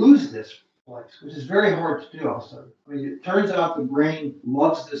and you lose this place, which is very hard to do also. I mean, it turns out the brain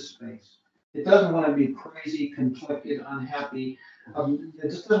loves this space. It doesn't want to be crazy, conflicted, unhappy. It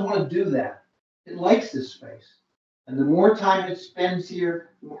just doesn't want to do that. It likes this space. And the more time it spends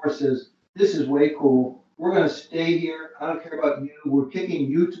here, the more it says, this is way cool. We're going to stay here. I don't care about you. We're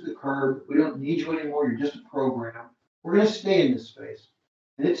kicking you to the curb. We don't need you anymore. You're just a program. We're going to stay in this space.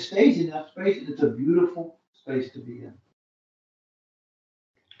 And it stays in that space, and it's a beautiful space to be in.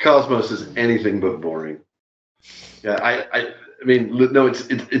 Cosmos is anything but boring. Yeah, I mean, no,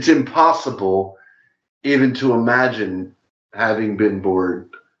 it's impossible even to imagine having been bored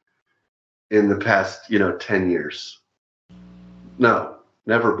in the past, 10 years. No,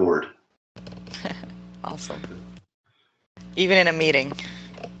 never bored. Awesome. Even in a meeting.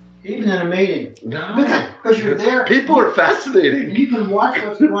 Even in a meeting. No. Because you're there. People are fascinating. And you can watch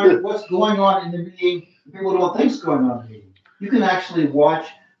what's going on in the meeting. People don't think is going on in the meeting. You can actually watch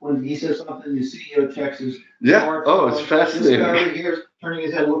when he says something, the CEO checks his cards. Oh, it's fascinating. This guy over here is turning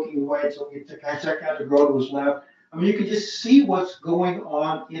his head, looking away, so he check out to go to his left. I mean, you can just see what's going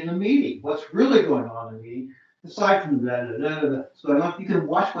on in the meeting, what's really going on in the meeting, aside from that. So you can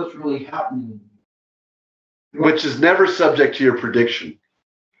watch what's really happening. Which is never subject to your prediction.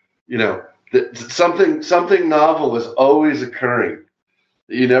 Something novel is always occurring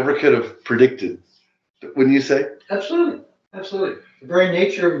that you never could have predicted. Wouldn't you say? Absolutely. The very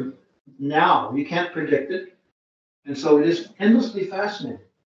nature of now, you can't predict it. And so it is endlessly fascinating.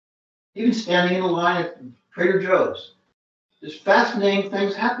 Even standing in a line at Trader Joe's. There's fascinating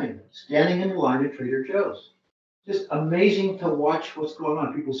things happening. Standing in a line at Trader Joe's. Just amazing to watch what's going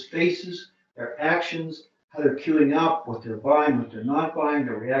on. People's faces, their actions, how they're queuing up, what they're buying, what they're not buying,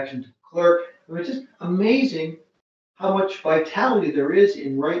 their reaction to the clerk. I mean, it's just amazing how much vitality there is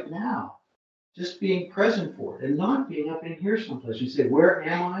in right now. Just being present for it and not being up in here someplace. You say, where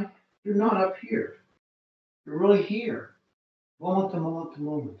am I? You're not up here. You're really here. moment to moment to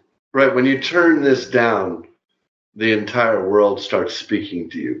moment. Right. When you turn this down, the entire world starts speaking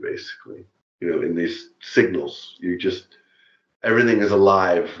to you, basically. In these signals, everything is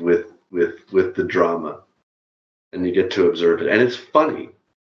alive with the drama, and you get to observe it, and it's funny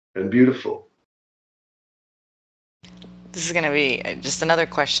and beautiful. This is going to be just another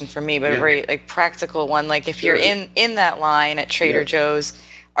question for me, but a Yeah. very practical one. Like if Sure. you're in that line at Trader Yes. Joe's,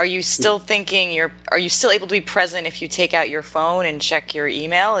 are you still thinking are you still able to be present if you take out your phone and check your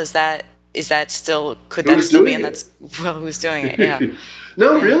email? Is that still, could that Who's still be? doing And it? well, who's doing it? Yeah.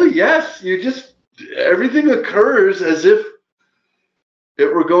 No, Yeah. really, yes. Everything occurs as if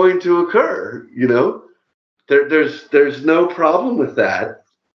it were going to occur, There's no problem with that.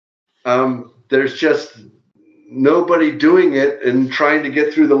 There's just nobody doing it and trying to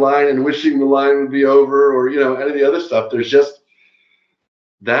get through the line and wishing the line would be over, or any of the other stuff. There's just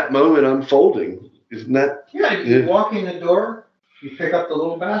that moment unfolding. Isn't that? Yeah, you walk in the door, you pick up the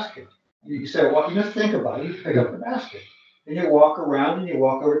little basket. You say, well, you just think about it, you pick up the basket. Then you walk around and you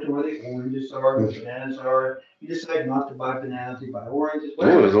walk over to where the oranges are, the bananas are. You decide not to buy bananas, you buy oranges. Oh,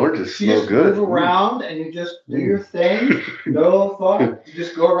 those oranges You smell just good. move around and you just do your thing, no thought. You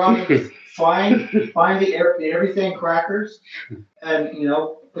just go around and just find the everything crackers and,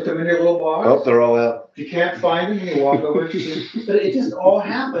 put them in your little box. Oh, they're all out. If you can't find them, you walk over. But it just all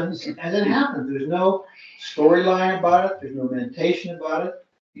happens as it happens. There's no storyline about it. There's no meditation about it.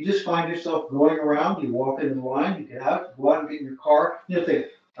 You just find yourself going around. You walk into the line. You get out. Go out and get in your car. You think,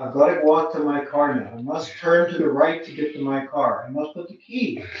 I've got to go out to my car now. I must turn to the right to get to my car. I must put the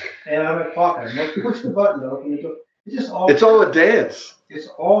key in my pocket. I must push the button to open the door. It's all a dance. It's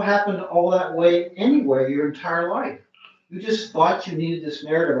all happened all that way anyway your entire life. You just thought you needed this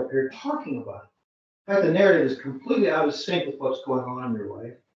narrative up here talking about it. In fact, the narrative is completely out of sync with what's going on in your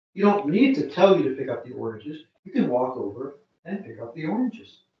life. You don't need to tell you to pick up the oranges. You can walk over and pick up the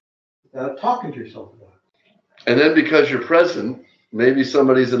oranges without talking to yourself about it. And then because you're present, maybe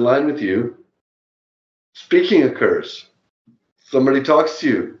somebody's in line with you, speaking occurs. Somebody talks to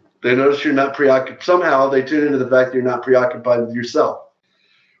you. They notice you're not preoccupied. Somehow they tune into the fact that you're not preoccupied with yourself.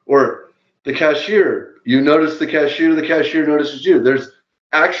 Or the cashier, you notice the cashier notices you. There's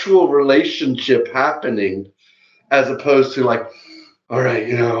actual relationship happening, as opposed to all right,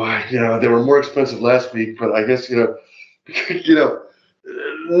 they were more expensive last week, but I guess, none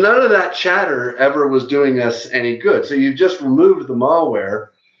of that chatter ever was doing us any good. So you just removed the malware,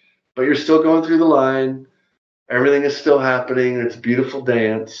 but you're still going through the line. Everything is still happening. It's a beautiful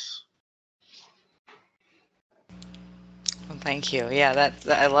dance. Well, thank you. Yeah,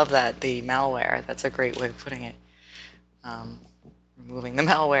 I love that. The malware. That's a great way of putting it. Removing the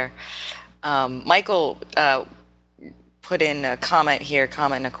malware. Michael put in a comment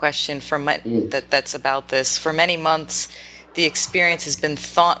and a question that's about this. For many months, the experience has been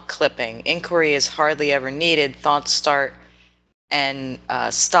thought clipping. Inquiry is hardly ever needed. Thoughts start and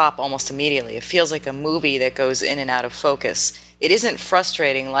stop almost immediately. It feels like a movie that goes in and out of focus. It isn't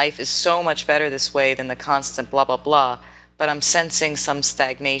frustrating. Life is so much better this way than the constant blah, blah, blah, but I'm sensing some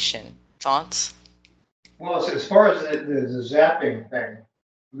stagnation. Thoughts? Well, as far as the zapping thing,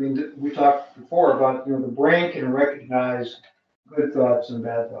 I mean, we talked before about, the brain can recognize good thoughts and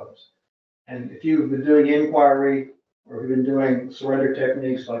bad thoughts. And if you've been doing inquiry or you've been doing surrender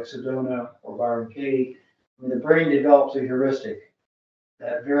techniques like Sedona or Byron Katie, the brain develops a heuristic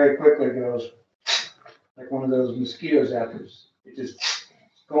that very quickly goes like one of those mosquito zappers. It just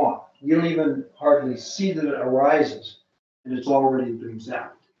gone. You don't even hardly see that it arises, and it's already been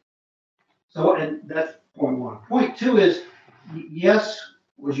zapped. So, and that's point one. Point two is, yes,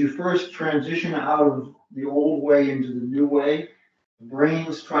 as you first transition out of the old way into the new way, the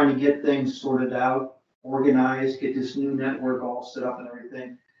brain's trying to get things sorted out, organized, get this new network all set up and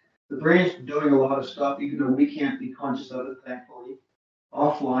everything. The brain's doing a lot of stuff, even though we can't be conscious of it, thankfully.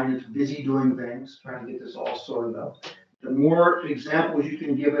 Offline, it's busy doing things, trying to get this all sorted out. The more examples you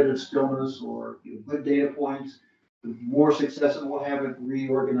can give it of stillness or good data points, the more success it will have at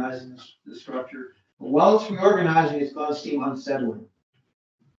reorganizing the structure. But while it's reorganizing, it's going to seem unsettling.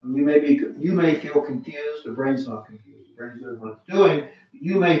 And you may feel confused. The brain's not confused. The brain's doing what it's doing.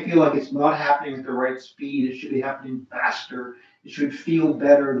 You may feel like it's not happening at the right speed. It should be happening faster. It should feel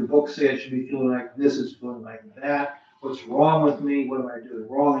better. The book says it should be feeling like this. It's feeling like that. What's wrong with me? What am I doing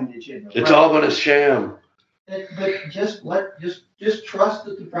wrong? It's all but a sham. But just trust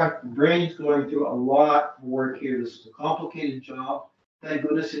that the fact the brain's going through a lot of work here. This is a complicated job. Thank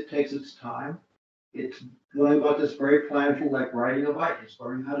goodness it takes its time. It's going about this very planful, like riding a bike. It's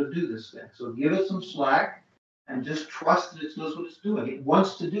learning how to do this thing. So give it some slack and just trust that it knows what it's doing. It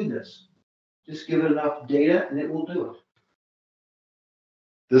wants to do this. Just give it enough data and it will do it.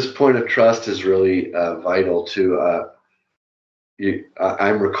 this point of trust is really vital to.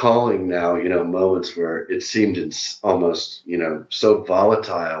 I'm recalling now, moments where it seemed almost, so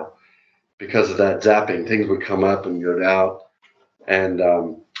volatile because of that zapping. Things would come up and go out, and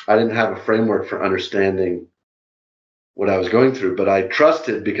I didn't have a framework for understanding what I was going through, but I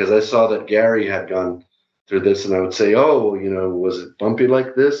trusted because I saw that Gary had gone through this, and I would say, "Oh, was it bumpy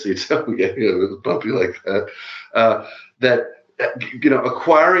like this?" He'd say, "Oh, yeah, it was bumpy like that."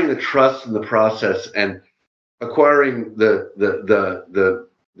 Acquiring the trust in the process and acquiring the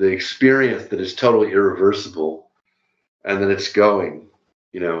experience that is totally irreversible, and then it's going,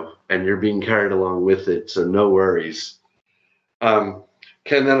 and you're being carried along with it, so no worries.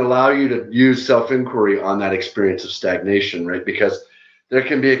 Can then allow you to use self-inquiry on that experience of stagnation, right? Because there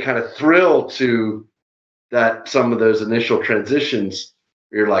can be a kind of thrill to that, some of those initial transitions.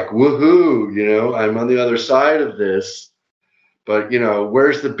 You're like, woohoo, I'm on the other side of this, but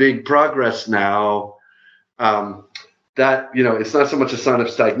where's the big progress now? That, it's not so much a sign of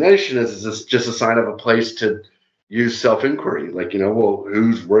stagnation as it's just a sign of a place to use self-inquiry. Like, well,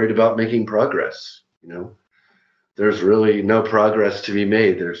 who's worried about making progress? There's really no progress to be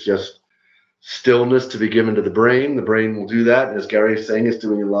made. There's just stillness to be given to the brain. The brain will do that. And as Gary is saying, it's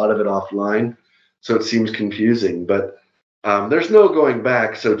doing a lot of it offline. So it seems confusing, but there's no going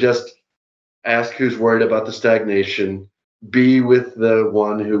back. So just ask who's worried about the stagnation. Be with the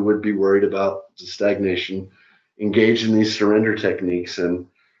one who would be worried about the stagnation. Engage in these surrender techniques, and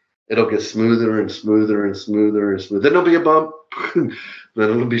it'll get smoother and smoother and smoother and smoother. Then there'll be a bump. Then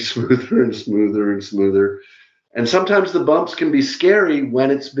it'll be smoother and smoother and smoother. And sometimes the bumps can be scary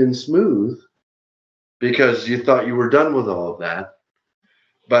when it's been smooth because you thought you were done with all of that.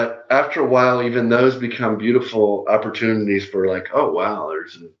 But after a while, even those become beautiful opportunities for like, oh, wow,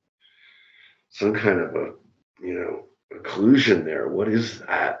 there's some kind of a, occlusion there. What is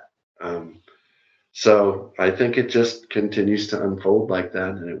that? So I think it just continues to unfold like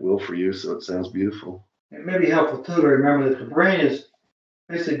that, and it will for you. So it sounds beautiful. It may be helpful too to remember that the brain is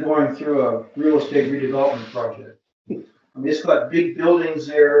basically going through a real estate redevelopment project. I mean, it's got big buildings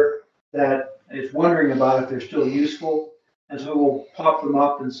there that it's wondering about if they're still useful. And so we'll pop them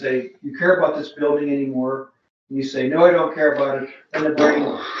up and say, you care about this building anymore? And you say, no, I don't care about it. And the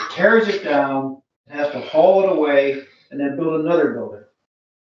brain tears it down, has to haul it away, and then build another building.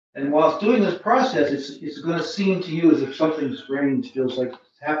 And while it's doing this process, it's going to seem to you as if something strange feels like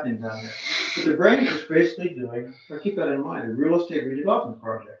it's happening down there. But the brain is basically doing, or keep that in mind, a real estate redevelopment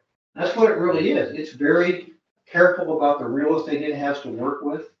project. That's what it really is. It's very careful about the real estate it has to work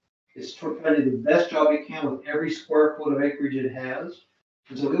with. It's trying to do the best job it can with every square foot of acreage it has.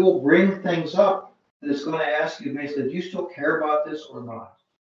 And so it will bring things up that it's going to ask you basically, do you still care about this or not?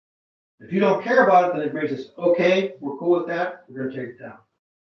 If you don't care about it, then it brings us, okay, we're cool with that, we're going to take it down.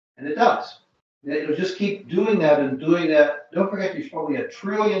 And it does. It'll just keep doing that and doing that. Don't forget, there's probably 1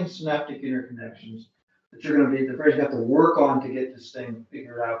 trillion synaptic interconnections that you're going to be, the brain's got to work on to get this thing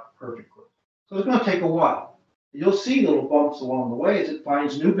figured out perfectly. So it's going to take a while. You'll see little bumps along the way as it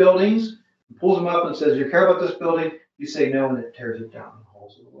finds new buildings, and pulls them up and says, you care about this building? You say no, and it tears it down and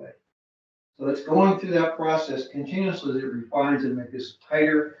hauls it away. So it's going through that process continuously as it refines and makes this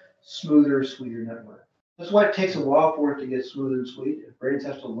tighter, smoother, sweeter network. That's why it takes a while for it to get smooth and sweet. The brains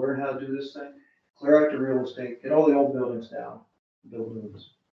have to learn how to do this thing, clear out the real estate, get all the old buildings down, build new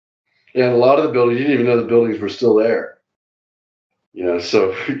ones. Yeah, and a lot of the buildings, you didn't even know the buildings were still there.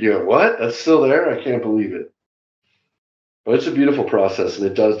 So what? That's still there? I can't believe it. But it's a beautiful process, and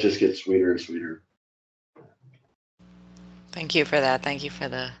it does just get sweeter and sweeter. Thank you for that. Thank you for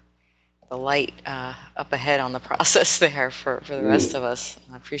the light up ahead on the process there for the rest of us.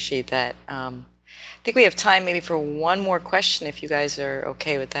 I appreciate that. I think we have time maybe for one more question, if you guys are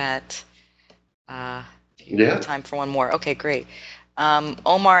okay with that. If you have time for one more. Okay, great.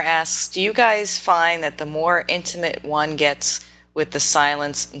 Omar asks, do you guys find that the more intimate one gets with the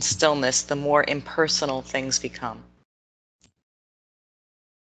silence and stillness, the more impersonal things become?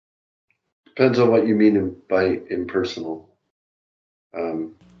 Depends on what you mean by impersonal.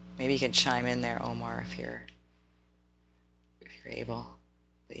 Maybe you can chime in there, Omar, if you're able.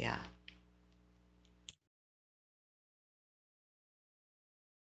 But yeah.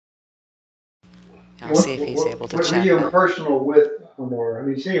 I'll see if he's able to chat. What are you impersonal with, Omar? I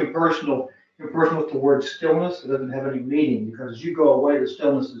mean, you say impersonal towards stillness, it doesn't have any meaning, because as you go away, the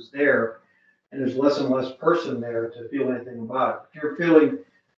stillness is there, and there's less and less person there to feel anything about it. If you're feeling,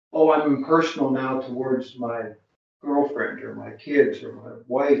 oh, I'm impersonal now towards my girlfriend or my kids or my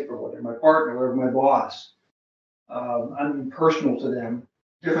wife or whatever, my partner or my boss, I'm impersonal to them,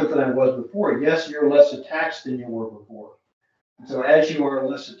 different than I was before. Yes, you're less attached than you were before. And so as you are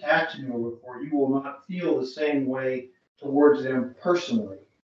less attached to them before, you will not feel the same way towards them personally.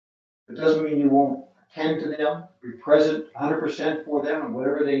 It doesn't mean you won't attend to them, be present 100% for them and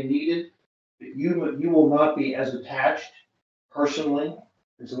whatever they needed, but you will not be as attached personally,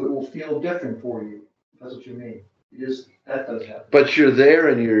 and so it will feel different for you. That's what you mean. That does happen. But you're there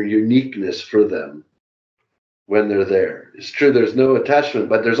in your uniqueness for them when they're there. It's true, there's no attachment,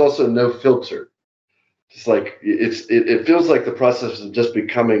 but there's also no filter. It's like it feels like the process of just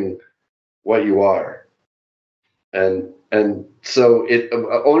becoming what you are. And so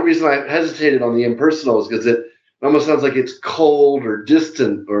only reason I hesitated on the impersonal is because it almost sounds like it's cold or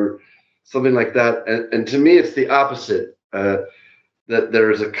distant or something like that. And to me, it's the opposite. That there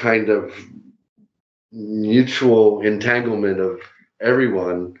is a kind of mutual entanglement of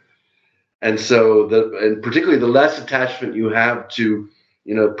everyone, and so and particularly the less attachment you have to,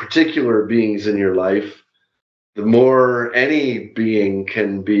 particular beings in your life, the more any being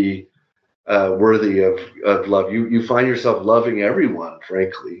can be worthy of love. You find yourself loving everyone,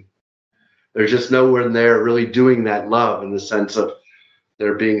 frankly. There's just no one there really doing that love in the sense of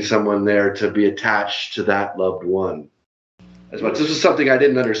there being someone there to be attached to that loved one as much. This was something I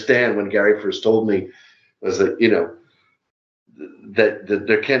didn't understand when Gary first told me, was that, that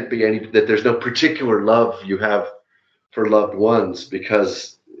there can't be that there's no particular love you have for loved ones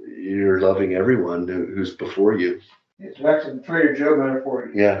because you're loving everyone who's before you. It's back to the Trader Joe metaphor.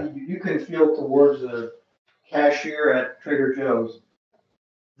 Yeah. You can feel towards the cashier at Trader Joe's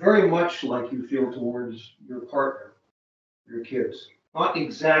very much like you feel towards your partner, your kids. Not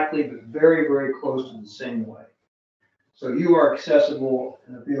exactly, but very, very close to the same way. So you are accessible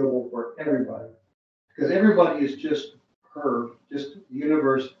and available for everybody. Because everybody is just just the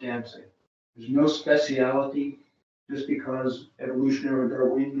universe dancing. There's no speciality just because evolutionary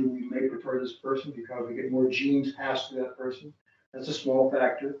Darwinian we may prefer this person because we get more genes passed to that person. That's a small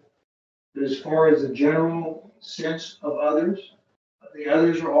factor. But as far as the general sense of others, the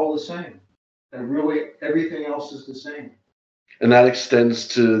others are all the same. And really everything else is the same. And that extends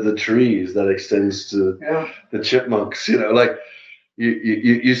to the trees, that extends to the chipmunks, like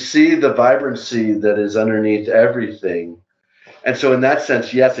you see the vibrancy that is underneath everything. And so in that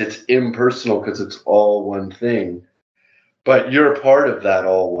sense, yes, it's impersonal because it's all one thing, but you're a part of that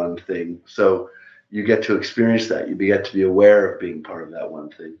all one thing. So you get to experience that. You get to be aware of being part of that one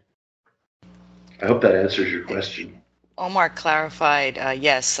thing. I hope that answers your question. Omar clarified,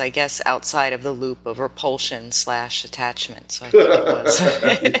 yes, I guess outside of the loop of repulsion/attachment. So I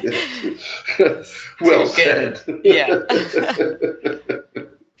think it was. Well said. Yeah.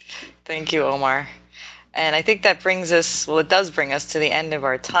 Thank you, Omar. And I think that brings us, it does bring us to the end of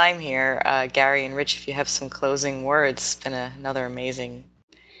our time here. Gary and Rich, if you have some closing words, it's been another amazing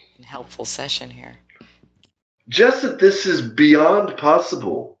and helpful session here. Just that this is beyond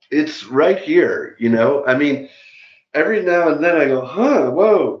possible. It's right here, I mean, every now and then I go,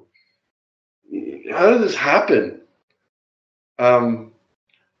 whoa, how did this happen? And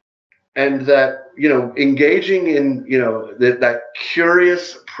that, engaging in, that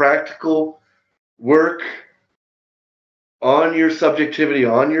curious, practical work on your subjectivity,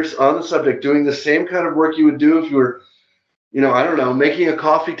 on the subject, doing the same kind of work you would do if you were, I don't know, making a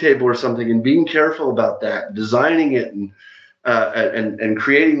coffee table or something, and being careful about that, designing it and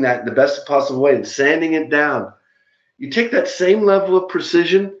creating that the best possible way and sanding it down. You take that same level of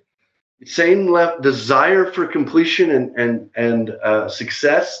precision, same desire for completion and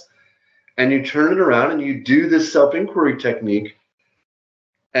success, and you turn it around and you do this self-inquiry technique,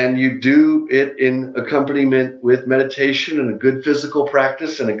 and you do it in accompaniment with meditation and a good physical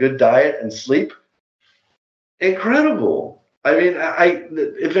practice and a good diet and sleep. Incredible. I mean,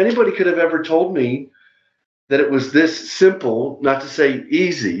 if anybody could have ever told me that it was this simple, not to say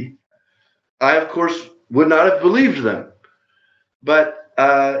easy, I, of course, would not have believed them. But,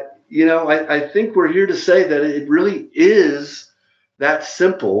 I think we're here to say that it really is that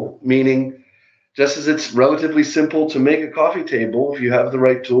simple, meaning just as it's relatively simple to make a coffee table if you have the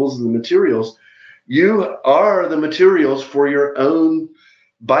right tools and the materials, you are the materials for your own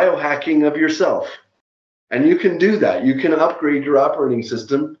biohacking of yourself. And you can do that. You can upgrade your operating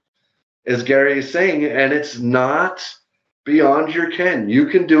system, as Gary is saying, and it's not beyond your ken. You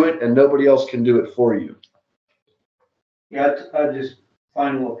can do it, and nobody else can do it for you. Yeah, I just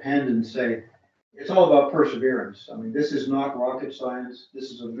final append and say, it's all about perseverance. I mean, this is not rocket science.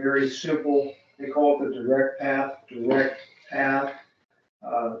 This is a very simple, they call it the direct path.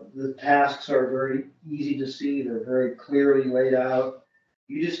 The tasks are very easy to see. They're very clearly laid out.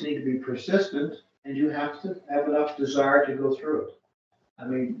 You just need to be persistent, and you have to have enough desire to go through it. I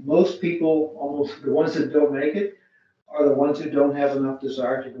mean, most people, almost the ones that don't make it, are the ones who don't have enough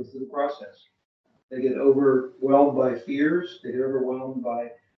desire to go through the process. They get overwhelmed by fears. They get overwhelmed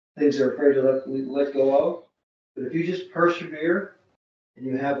by things they're afraid to let go of. But if you just persevere and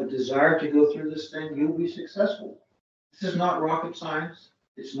you have a desire to go through this thing, you'll be successful. This is not rocket science.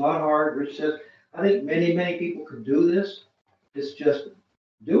 It's not hard. Rich says, I think many people can do this. It's just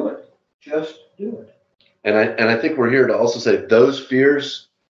do it. Just do it. And I think we're here to also say those fears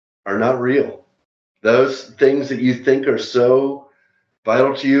are not real. Those things that you think are so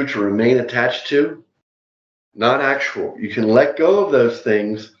vital to you to remain attached to, not actual. You can let go of those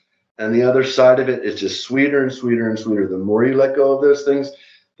things, and the other side of it is just sweeter and sweeter and sweeter. The more you let go of those things,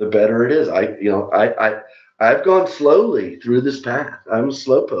 the better it is. I've gone slowly through this path. I'm a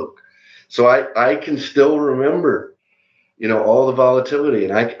slowpoke, so I can still remember, all the volatility,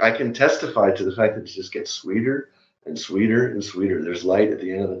 and I can testify to the fact that it just gets sweeter and sweeter and sweeter. There's light at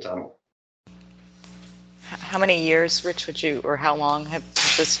the end of the tunnel. How many years, Rich, or how long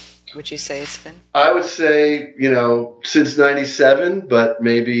would you say it's been? I would say, since 97, but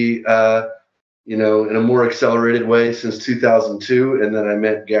maybe, in a more accelerated way since 2002. And then I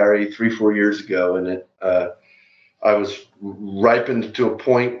met Gary 3-4 years ago, and I was ripened to a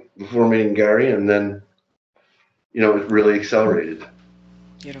point before meeting Gary, and then, it really accelerated.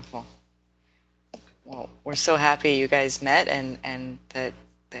 Beautiful. Well, we're so happy you guys met and that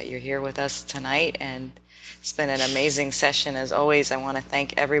you're here with us tonight. And it's been an amazing session. As always, I want to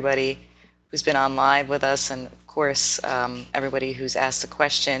thank everybody who's been on live with us, and of course, everybody who's asked a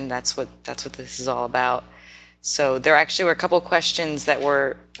question. That's what this is all about. So there actually were a couple of questions that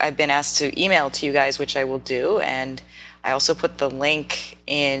I've been asked to email to you guys, which I will do. And I also put the link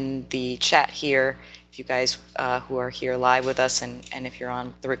in the chat here. If you guys who are here live with us, and if you're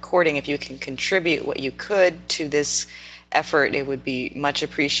on the recording, if you can contribute what you could to this effort, it would be much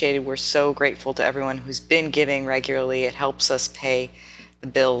appreciated. We're so grateful to everyone who's been giving regularly. It helps us pay the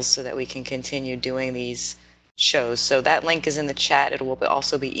bills so that we can continue doing these shows. So that link is in the chat. It will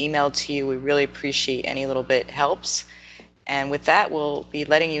also be emailed to you. We really appreciate any little bit helps. And with that, we'll be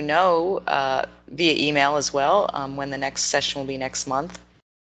letting you know via email as well when the next session will be next month.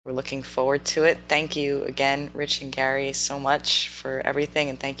 We're looking forward to it. Thank you again, Rich and Gary, so much for everything.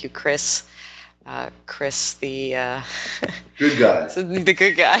 And thank you, Chris. Chris, the good guy. The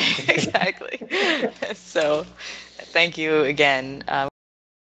good guy, exactly. So thank you again.